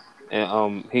 joint.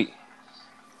 And he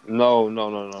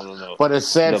no. But it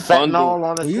said The bundle, fentanyl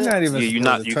on the Well, you're shit? not even yeah,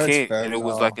 supposed to you touch can't. And it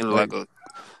was fentanyl. like in Like, like a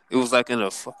it was like in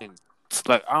a fucking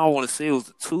like I don't want to say it was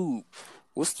a tube.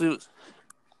 What's the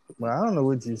well, I don't know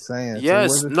what you're saying. So was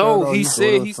yes, it no, federal? he You thought it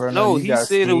said was federal. You he got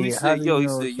said it. scared. How do you He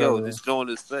know said, it's yo, federal? this joint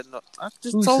is fentanyl. I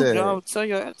just Who told you I said? would tell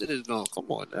you after this joint. Come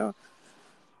on now.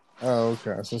 Oh,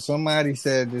 okay. So somebody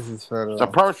said this is The federal.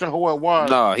 person who it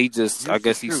was Nah, he just I used to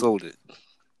guess he shoot. sold it.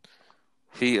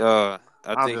 He I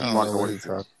I'm think I just he don't know fucking what with he you.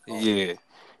 talking. yeah.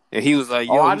 And he was like,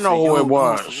 Oh, I he said, know who it no, for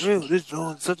was. real, this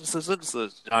joint, such and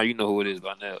such. Nah, you know who it is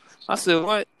by now. I said,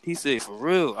 what? He said, for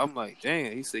real. I'm like,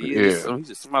 damn. He said, yeah, Yeah. he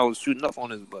said, somebody was shooting up on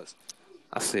his bus.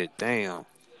 I said, damn.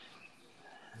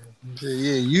 He said,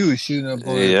 "Yeah, you was shooting up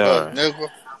on his Yeah, all bus, right. nigga.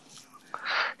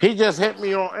 He just hit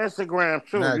me on Instagram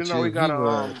too. You Not know you. he got He a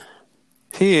was.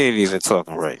 He ain't even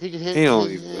talking right. he He don't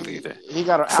even believe that. he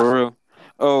got a For real.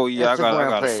 Oh yeah, I Instagram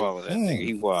gotta page. follow that nigga.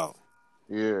 He wild.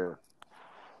 Yeah.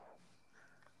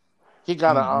 He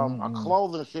got a Mm-mm-mm.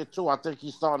 clothing shit too. I think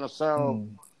he's starting to sell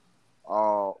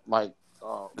Mm. like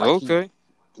he Okay.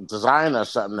 designer or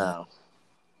something now.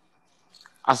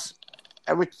 I s-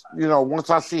 every once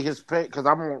I see his page because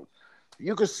I'm on.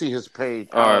 You can see his page.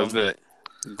 All right, bet.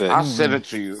 I'll send Mm-mm. it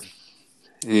to you.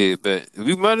 Yeah, bet.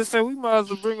 We might as well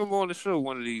bring him on the show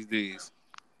one of these days.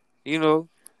 You know,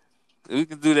 we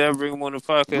can do that. Bring him on the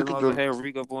podcast. We As could long as do, I have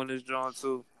Reek up on this John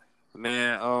too,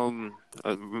 man.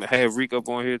 Have Reek up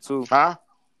on here too. huh?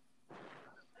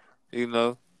 You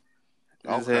know,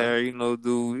 just Okay. have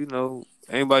do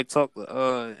anybody talk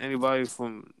to anybody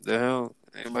from the helm?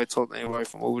 Anybody talk to anybody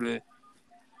from over there?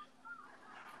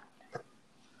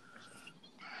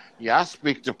 Yeah, I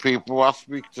speak to people. I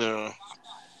spoke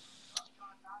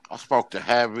to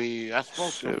Heavy. I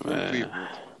spoke to a Shit, few man.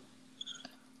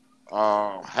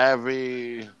 people.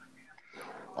 Heavy,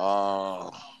 uh,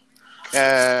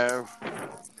 Kev.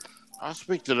 I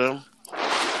speak to them.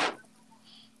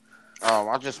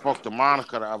 I just spoke to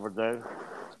Monica the other day.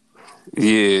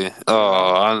 Yeah.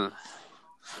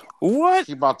 What?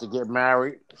 She about to get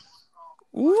married.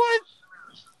 What?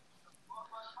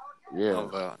 Yeah.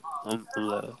 I'm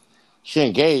loud. She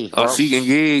engaged, Oh, bro. she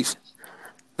engaged.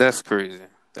 That's crazy.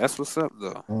 That's what's up,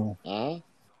 though. Mm. Hmm.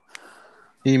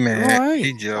 He No, mad. I He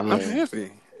ain't. I I'm jealous. mean,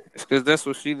 happy. It's because that's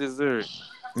what she deserved.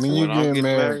 When you When I'm get getting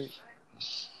married, married,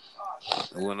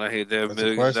 when I hit that $1 that's a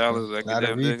million, question, I get not a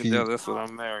that $1 million. repeat. That's what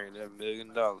I'm marrying. That $1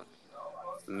 million,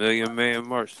 Million Man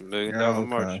March, $1 million Oh,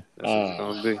 March. okay. That's what it's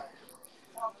gonna be.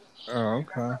 Oh,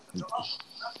 okay.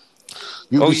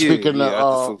 you Oh be yeah, speaking to yeah.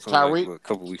 I just spoke to him like Tyreek. a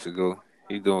couple weeks ago.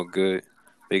 He doing good,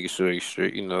 making sure he's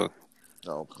straight.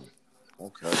 Okay.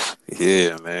 Okay.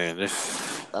 Yeah, man.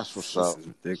 This That's what's this up. is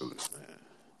ridiculous,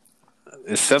 man.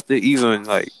 Except that even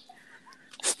like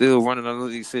still running. I know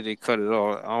they said they cut it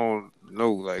off. I don't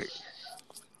know, like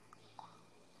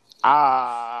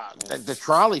The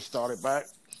trolley started back.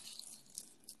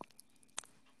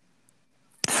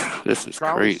 This is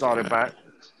Trolley crazy, started man. back.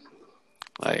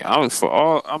 Like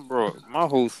bro. My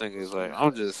whole thing is like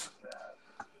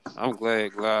I'm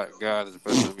glad God is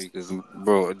blessing me because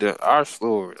bro, our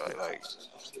store like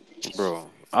bro,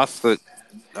 I thought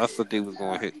they was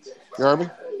gonna hit. You heard me?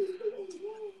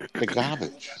 The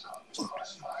garbage.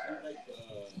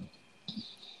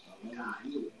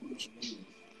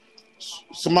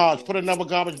 Samaj, put another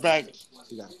garbage bag.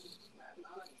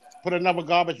 Put another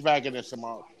garbage bag in there,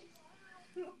 Samaj.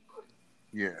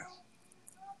 Yeah.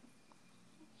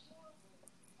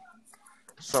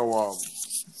 So,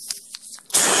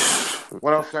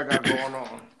 what else I got going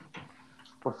on?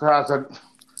 Besides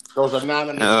those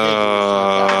anonymous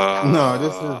vigilies. No,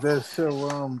 this is that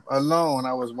show. Alone.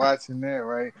 I was watching that,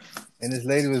 right, and this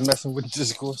lady was messing with the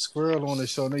squirrel on the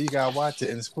show. No, you gotta watch it,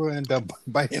 and the squirrel ended up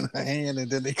biting her hand,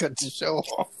 and then they cut the show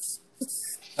off.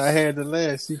 I had to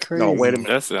laugh. She crazy. No, wait a minute.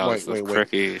 That sounds wait.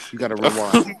 cracky. You gotta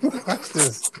rewind. Watch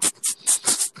this.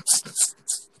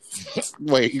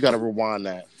 Wait, you gotta rewind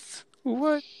that.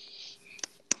 What?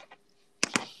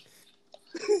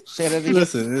 Say that again.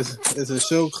 Listen, it's a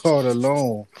show called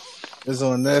Alone. It's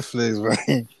on Netflix,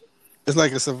 right? It's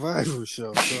like a survival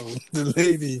show. So the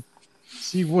lady,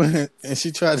 she went and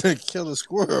she tried to kill a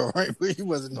squirrel, right? But he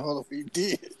wasn't all the way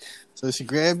dead. So she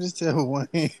grabbed his tail with one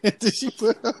hand, and then she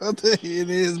put her other hand in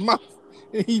his mouth.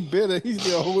 And he bit her. He's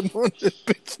still holding on to the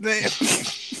bitch now.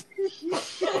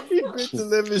 He bit the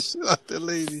living shit out the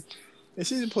lady. And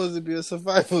she's supposed to be a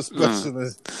survival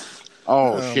specialist.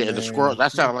 Oh shit! Man. The squirrel.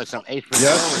 That sounds like some H. Yep,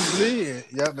 you believe it.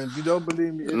 Yep, and you don't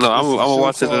believe me. No, I'm gonna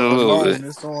watch it in a little bit.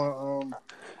 It's on.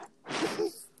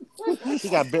 She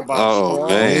got bit by a Oh squirrel.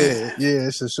 man, Yeah,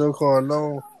 it's a show called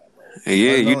Alone.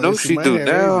 yeah, you know and she might do have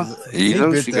now. rabies. You He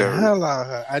know bit she the got. hell out of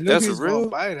her. I knew That's he was real? gonna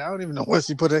bite her. I don't even know what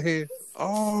she put her head.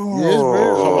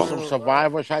 Oh, So some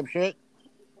survivor type shit.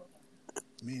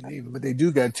 Me neither, but they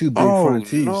do got two big oh front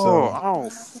teeth. no, So I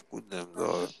don't fuck with them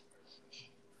dog.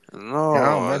 No, yeah, I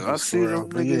don't mess I with see squirrel. them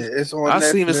But yeah, niggas. it's on I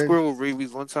Netflix. seen a squirrel with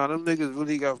rabies one time. Them niggas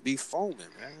really got be foaming,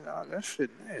 man. Oh, that shit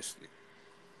nasty.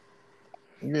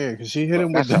 Yeah, because she hit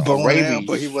him with That's the a bow and arrow, rabies.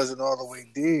 but he wasn't all the way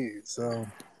dead. So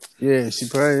yeah, she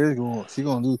probably is going. She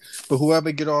gonna do. But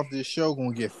whoever get off this show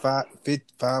gonna get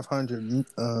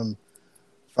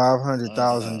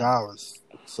 $500,000.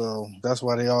 So that's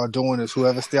why they all doing this.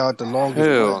 Whoever stay out the longest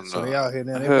Hell wins. So no. they out here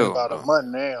now. They been Hell about no. a month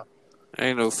now.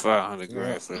 Ain't no 500 Yeah.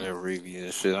 grand for that rabies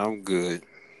and shit. I'm good.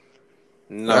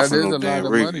 Not That for is no a lot damn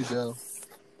of money, rabies. though.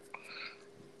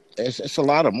 It's a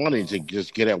lot of money to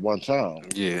just get at one time.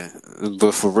 Yeah,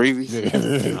 but for rabies, Yeah.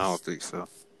 I don't think so.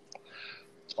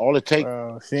 All it takes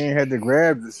She ain't had to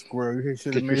grab the squirrel. You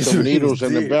should have Get you made some sure needles he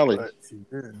was in the dead, belly. but she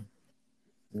didn't.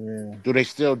 Yeah. Do they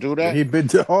still do But that? he bit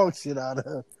the hog shit out of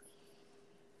her.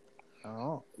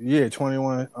 Oh, yeah,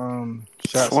 21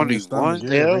 shots in your 21? stomach. Yeah,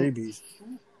 Still? rabies.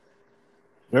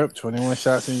 Yep, 21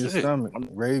 shots in your Shit. stomach.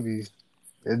 Rabies.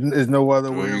 There's no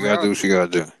other way Well, you around gotta do it. what you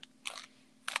gotta do.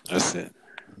 That's it.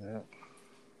 Yeah.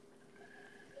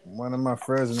 One of my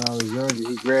friends when I was younger,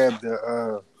 he grabbed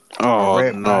the Oh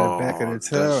rat by no, the back of the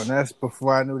tail, and that's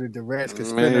before I knew that the rats could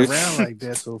spin Man. around like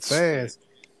that so fast.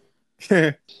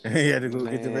 And he had to go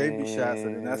get the rabies shots,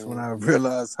 and that's when I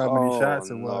realized how many shots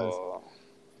it was.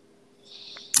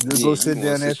 You go sit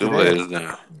down after that.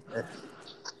 Down.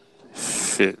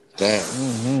 Shit.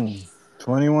 Damn.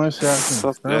 21 shots in the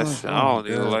Fuck that stomach. shit. Oh I my don't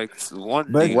even God. like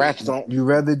one But nigga. Rats don't. You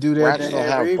rather do that Rats than don't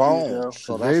have have rabies, bones, though.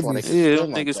 so that's why they Rabies. can Yeah, them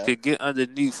spin like niggas that. could get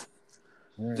underneath.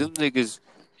 Yeah. Them niggas,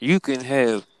 you can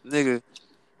have, nigga,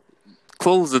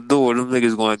 close the door. Them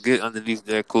niggas gonna get underneath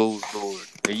that closed door.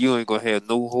 And you ain't gonna have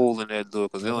no hole in that door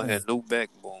because they don't have no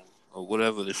backbone or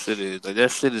whatever the shit is. Like,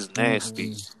 that shit is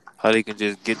nasty. How they can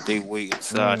just get their way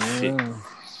inside shit.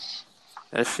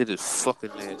 That shit is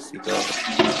fucking nasty, dog.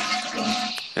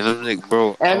 And them niggas,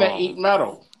 bro. And they eat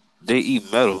metal. They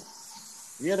eat metal.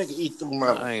 Yeah, they can eat through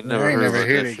metal. I ain't I never ain't heard never about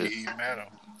heard that they shit. could eat metal.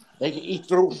 They can eat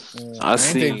through. I ain't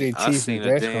think they seen teeth a is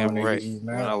that damn strong they rat could eat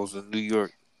when metal. I was in New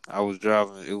York. I was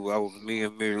driving. I was me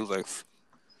and Mary. It was like,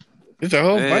 There's a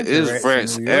whole man, bunch of it's rats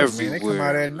rats in New York, man. They come everywhere,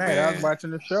 out at night. I was man.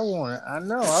 watching the show on it. I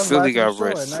know. I was Philly watching the got show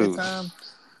rats at too. nighttime.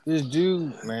 This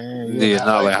dude, man, Yeah,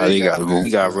 not like how they got, but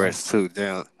we got bro. rats too.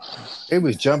 Down. They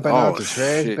was jumping out Oh the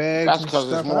trash shit. bags That's and because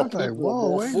stuff. there's I more was like, people whoa, and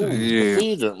more wait a food minute. to Yeah.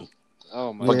 feed them.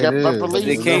 Oh my But Yeah, get it but is. believe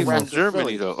They me, came them from rats in Germany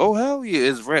Philly. though. Oh hell yeah,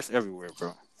 it's rats everywhere,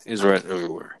 bro. It's rats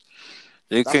everywhere.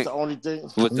 They That's came the only thing.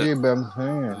 with the Yeah, but I'm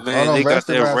saying. man. All They them got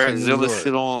that restaurants in New Ratzilla York.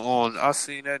 shit on. I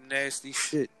seen that nasty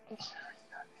shit.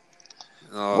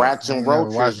 Rats I and ain't never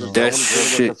roaches watched is no the That only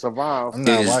thing that shit can survive. I'm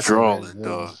not is watching drawing, Radzilla.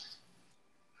 dog.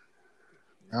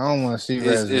 I don't want to see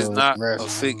It's not a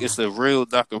rats. fake. It's a real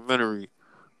documentary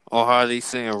on how they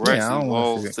saying Yeah, rats I don't want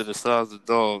to see evolved it. to the size of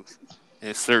dogs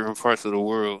in certain parts of the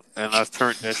world, and I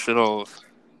turned that shit off.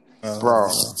 Bro,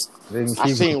 They can I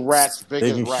keep them. seen rats big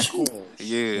They as can, raccoons.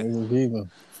 Yeah, they can keep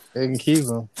them. They can keep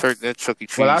them. turned that Chuck E.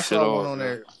 Well, Cheese I shit saw one off. on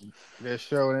Yeah, that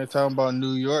show, and they're talking about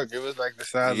New York. It was like the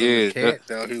size of a yeah, cat,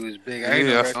 though. He was big. I ain't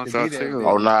yeah. know That's rats what I'm could trying be to that tell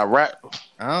Oh, you. big. nah, rat.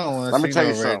 I don't want Let to me see tell no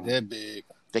you rat something. that big.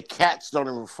 The cats don't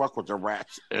even fuck with the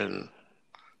rats in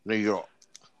New York.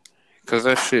 Cause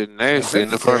that shit I nasty, bet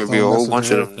and the there cats probably be a don't whole mess with the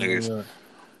bunch of rats them in New niggas. York.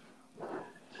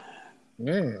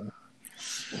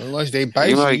 Yeah. Unless they You bite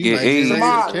you, might you get might get AIDS a if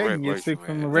Shemai, a cat rat and get bites you, sick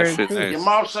from the man. That rat shit too. your nasty.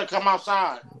 mom said come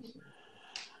outside.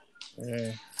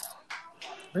 Yeah.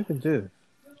 Look at this.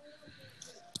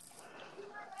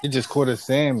 He just caught a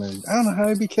salmon. I don't know how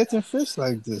they be catching fish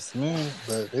like this, man.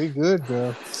 But they good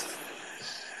though.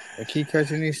 They keep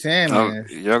catching these salmon.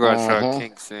 Y'all gotta try Uh-huh.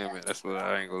 king salmon. That's what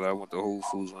I ain't gonna lie. I went to Whole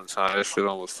Foods one time. That shit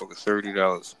almost fucking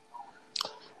 $30.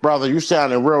 Brother, you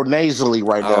sounding real nasally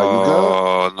right now. You good?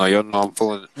 Oh no, y'all know I'm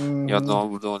pulling. Y'all Mm-hmm. know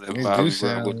I'm doing that It do Bobby Brown,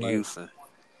 sound Whitney like. Houston.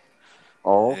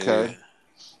 Oh, Yeah, okay.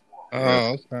 yeah.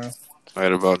 Oh, okay.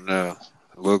 Right about now,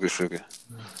 Logan sugar.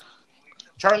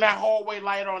 Turn that hallway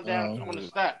light on down Oh, on the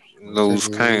steps. Nose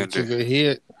candy. took a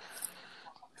hit.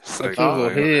 It's I like, took Huh? no, a y'all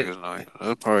hit. niggas know.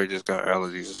 I probably just got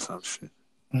allergies or some shit.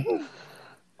 You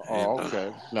Oh, know.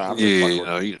 okay. Nah, I'm Yeah, just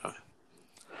fucking with you. you know.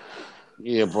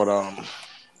 Yeah, but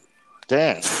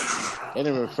damn. It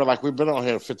didn't even feel like we've been on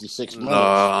here 56 minutes.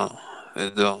 Nah,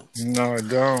 it don't. No, I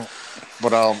don't.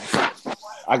 But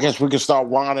I guess we can start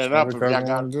winding What up the if fuck y'all I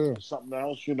got want to do? something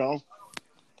else, you know.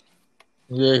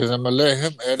 Yeah, because I'm gonna let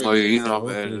him Oh edit yeah, it, you so know I'm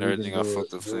hopefully editing he can everything I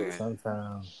fucked up do it saying.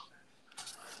 sometime.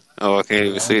 Oh, I can't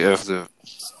even Yeah. say after.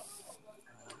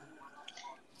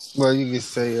 Well, you can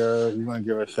say you want to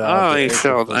give a shout out I to ain't Anchor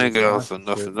shout. for I the ain't got out for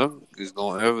sponsorship. nothing. Them is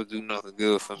gonna ever do nothing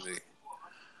good for me.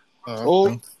 Oh, Oh,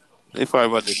 okay. They probably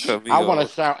about to cut me I want to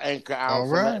off. shout Anchor All out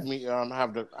for right. letting me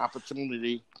have the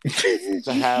opportunity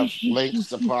to have links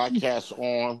to podcasts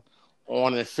on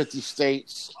in 50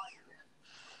 states,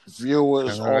 I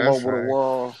viewers know all that's over the right.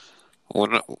 world.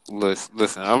 When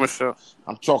listen, I'm a show.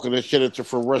 I'm talking this shit into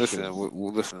fruition.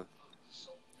 Listen.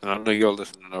 And I know y'all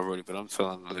listening already, but I'm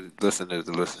telling the listeners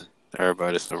to listen.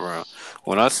 Everybody that's around.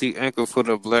 When I see Anchor put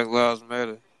up Black Lives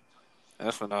Matter,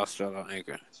 that's when I'll shout out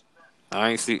Anchor.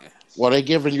 I ain't see. Well, they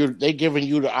giving you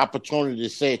the opportunity to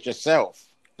say it yourself.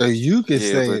 So you can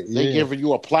Yeah, say but it, They yeah. giving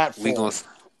you a we gonna. platform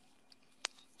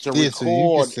to Yeah, so you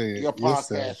can record say it your yourself.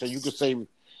 podcast, so you can say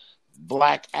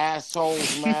black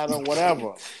assholes matter,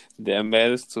 whatever. That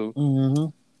matters too.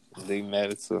 Mm-hmm. They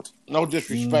matter too. No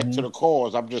disrespect to the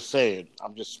cause. I'm just saying.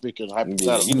 I'm just speaking Yeah,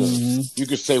 hypothetically. Mm-hmm. You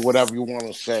can say whatever you want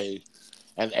to say,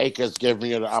 and Acres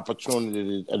giving you the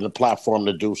opportunity and the platform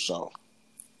to do so.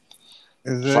 So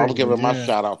I'm Exactly, giving my yeah.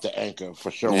 shout out to Anchor for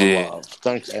showing Yeah, love.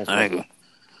 Thanks, Anchor. Anchor.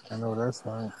 I know that's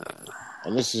right.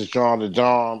 And this is John the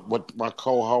Don with my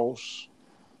co-host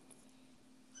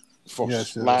for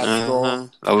Yes, Last yes. Straw,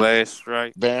 The Last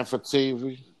Strike. Band for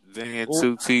TV, Van Ooh,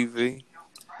 2 TV.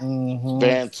 Mm-hmm.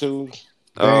 Band 2.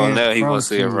 Oh, Banned now he from want to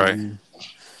say it right. TV.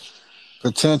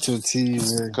 Potential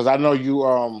TV. Because I know you,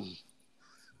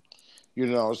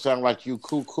 it sounds like you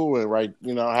coo-cooing, right?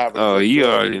 Having a Oh, good you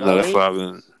time. already You know know what I that's mean? why I've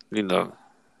been.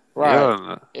 Right. Y'all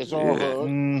know. It's all Yeah. hood.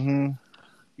 Mm-hmm.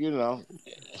 You know.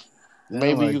 Yeah, I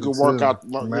Maybe like you it can work too. out,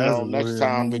 Might as well go next ahead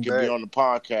and time it move can be back. on the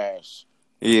podcast.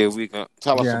 Yeah, we can.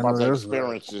 Tell us Yeah, I about know the that's right.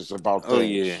 experiences about Oh,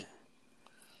 yeah. things.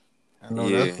 I know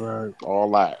Yeah. that's right.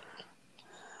 All that.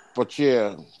 But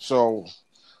yeah, so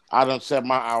I done said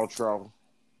my outro.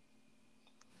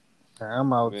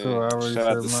 I'm out too. Man, I already shout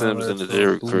out said to my Sims and last the so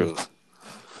Jerry cool. Crews.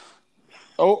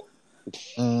 Oh,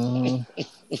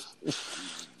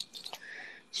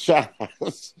 shout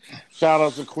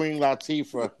out to Queen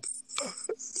Latifah.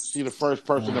 She the first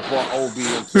person that brought OB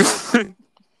into it.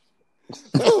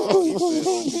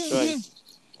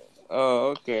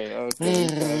 Oh, okay.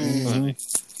 Funny.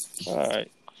 All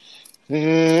right.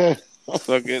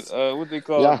 Fucking, what they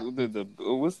call Yeah.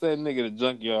 what's that nigga, the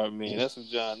junkyard man? That's what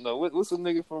John know. What's the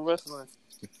nigga from wrestling?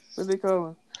 What they call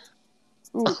him?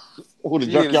 Who the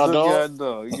Yeah, the junkyard dog? junkyard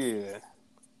dog. Yeah.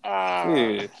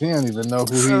 Yeah. He don't even know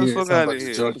who Get the he is. fuck Talking out about of the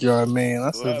here. junkyard man.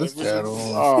 I said, this Lionel guy Richie.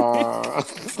 don't.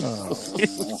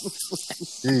 Oh,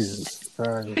 Jesus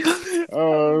Christ.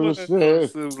 Oh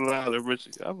shit. Lionel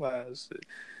Richie. I'm out of shit.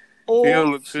 Oh. He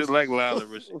don't look shit like Lionel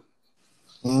Richie.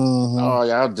 Mm-hmm. Oh,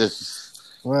 y'all just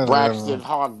Braxton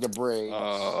Hog the Braid.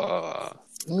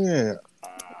 Yeah.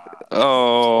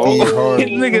 Oh, Hard.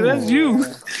 nigga, that's you.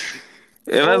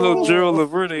 And I know Gerald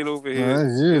Levert ain't over here.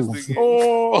 That's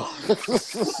you.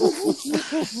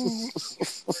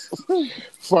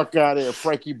 Fuck out of here,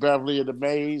 Frankie Beverly and the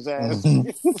Maze ass.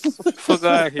 Fuck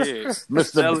out of here.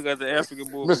 Mr. Now look at the African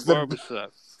boy from Mr.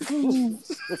 Barbershop.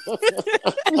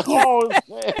 Oh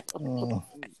shit!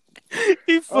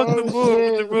 He fucked the boy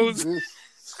with the rose.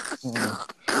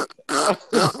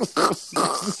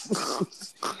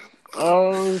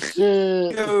 Oh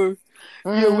shit! Yo,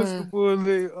 what's the boy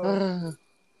name?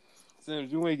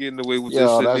 Sims, you ain't getting away with this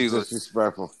shit that's either.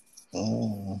 Disrespectful.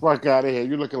 Fuck out of here!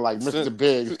 You looking like Mr.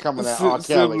 Biggs coming at R. Kelly.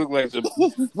 Sims look like the.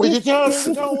 What you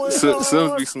telling going on?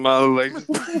 Sims be smiling like.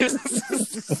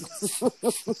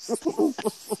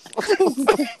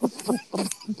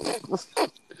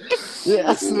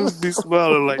 Yeah, Sims be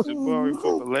smiling like Jabari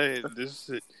from the land. This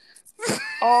shit.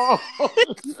 oh.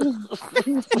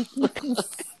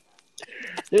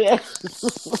 Yeah.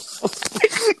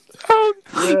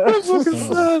 I'm fucking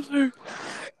silent.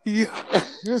 Yo.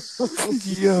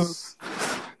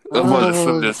 I'm about to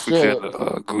flip this forget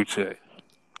Gucci.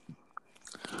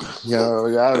 Yo,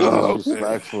 y'all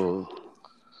disrespectful.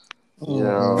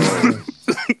 Yo,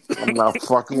 I'm not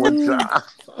fucking with y'all.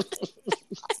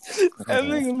 That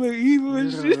nigga look evil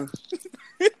and shit.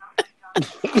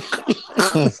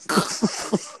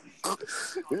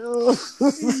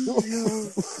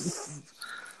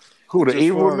 Who, the Jafari,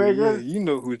 evil nigga? Yeah, you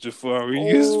know who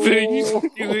Jafari is, man.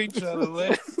 You ain't trying to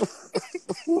laugh.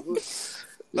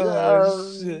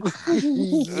 Oh, shit.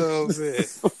 Oh, man.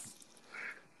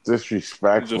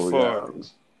 Disrespectful, Jafari.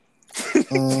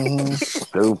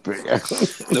 Stupid.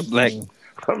 The black.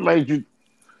 What made you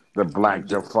the black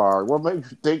Jafar? What made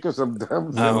you think of some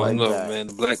dumb shit I don't like know, that? man.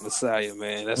 The Black Messiah,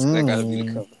 man. That gotta be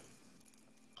the cover.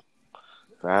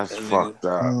 That's fucked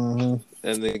up.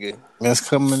 That nigga. That's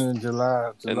coming in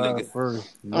July That nigga.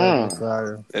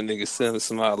 1st. That nigga Sim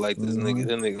smile like this nigga.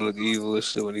 That nigga look evil as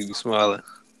shit when he be smiling.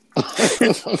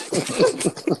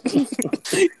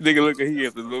 Nigga look like he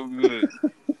have to look good.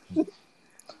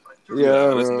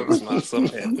 Yeah, this nigga smile.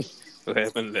 Something happened. What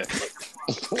happened there?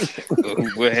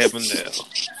 What happened there?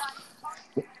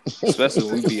 Especially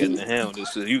when we be at the hound and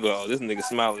shit. You go, oh, this nigga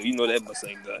smiling. You know that bus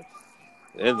ain't done.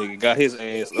 That nigga got his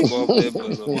ass up off that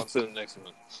bus and walked to the next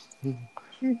one.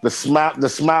 the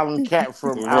smiling cat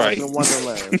from Alice in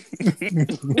Wonderland.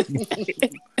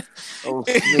 Oh,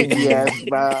 sneaky ass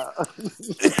smile. That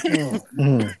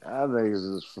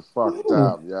niggas is fucked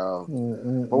up, y'all.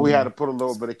 But we had to put a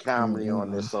little bit of comedy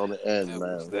on this on the end,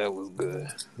 man. That was good.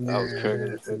 I was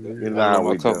cracking it. You know how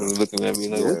my we company looking at me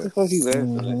like, what the fuck he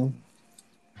laughing at?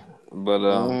 But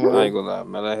I ain't gonna lie,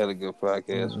 man. I had a good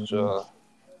podcast with y'all.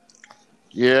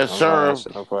 Yes, sir.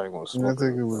 I'm probably gonna smoke a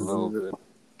little bit.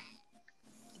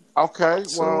 Okay,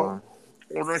 So,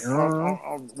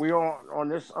 well, we on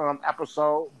this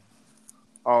episode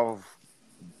of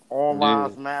All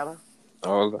Lives Matter.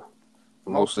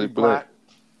 Mostly black.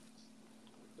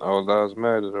 All lives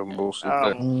matter, but mostly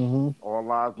black. All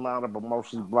lives matter, but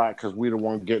mostly black, because we the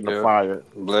one getting the fire.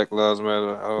 Black lives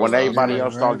matter. When everybody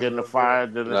else start getting the fire,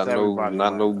 then it's everybody.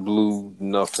 Not no blue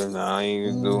nothing. I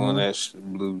ain't doing that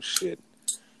blue shit.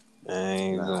 I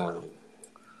ain't doing it.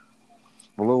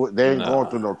 Blue, they ain't going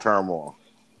through no turmoil.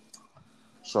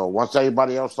 So once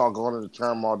everybody else start going into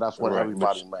turmoil, that's when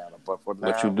everybody matter. But for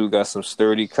now, but you do got some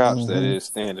sturdy cops that is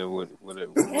standing with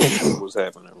what's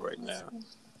happening right now.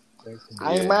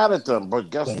 I ain't mad at them,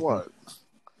 but guess what?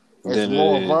 It's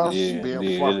more of us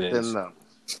being fucked than them.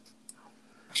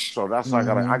 So that's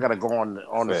I gotta go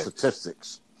on the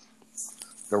statistics,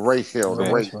 the ratio,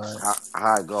 the rate,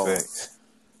 how it goes,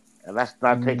 and that's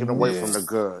not taken away from the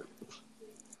good.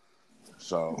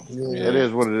 So it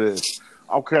is what it is.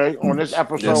 Okay, on this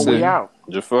episode we out.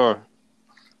 Jafar.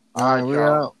 All right, we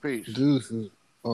y'all. out. Peace. Deuces.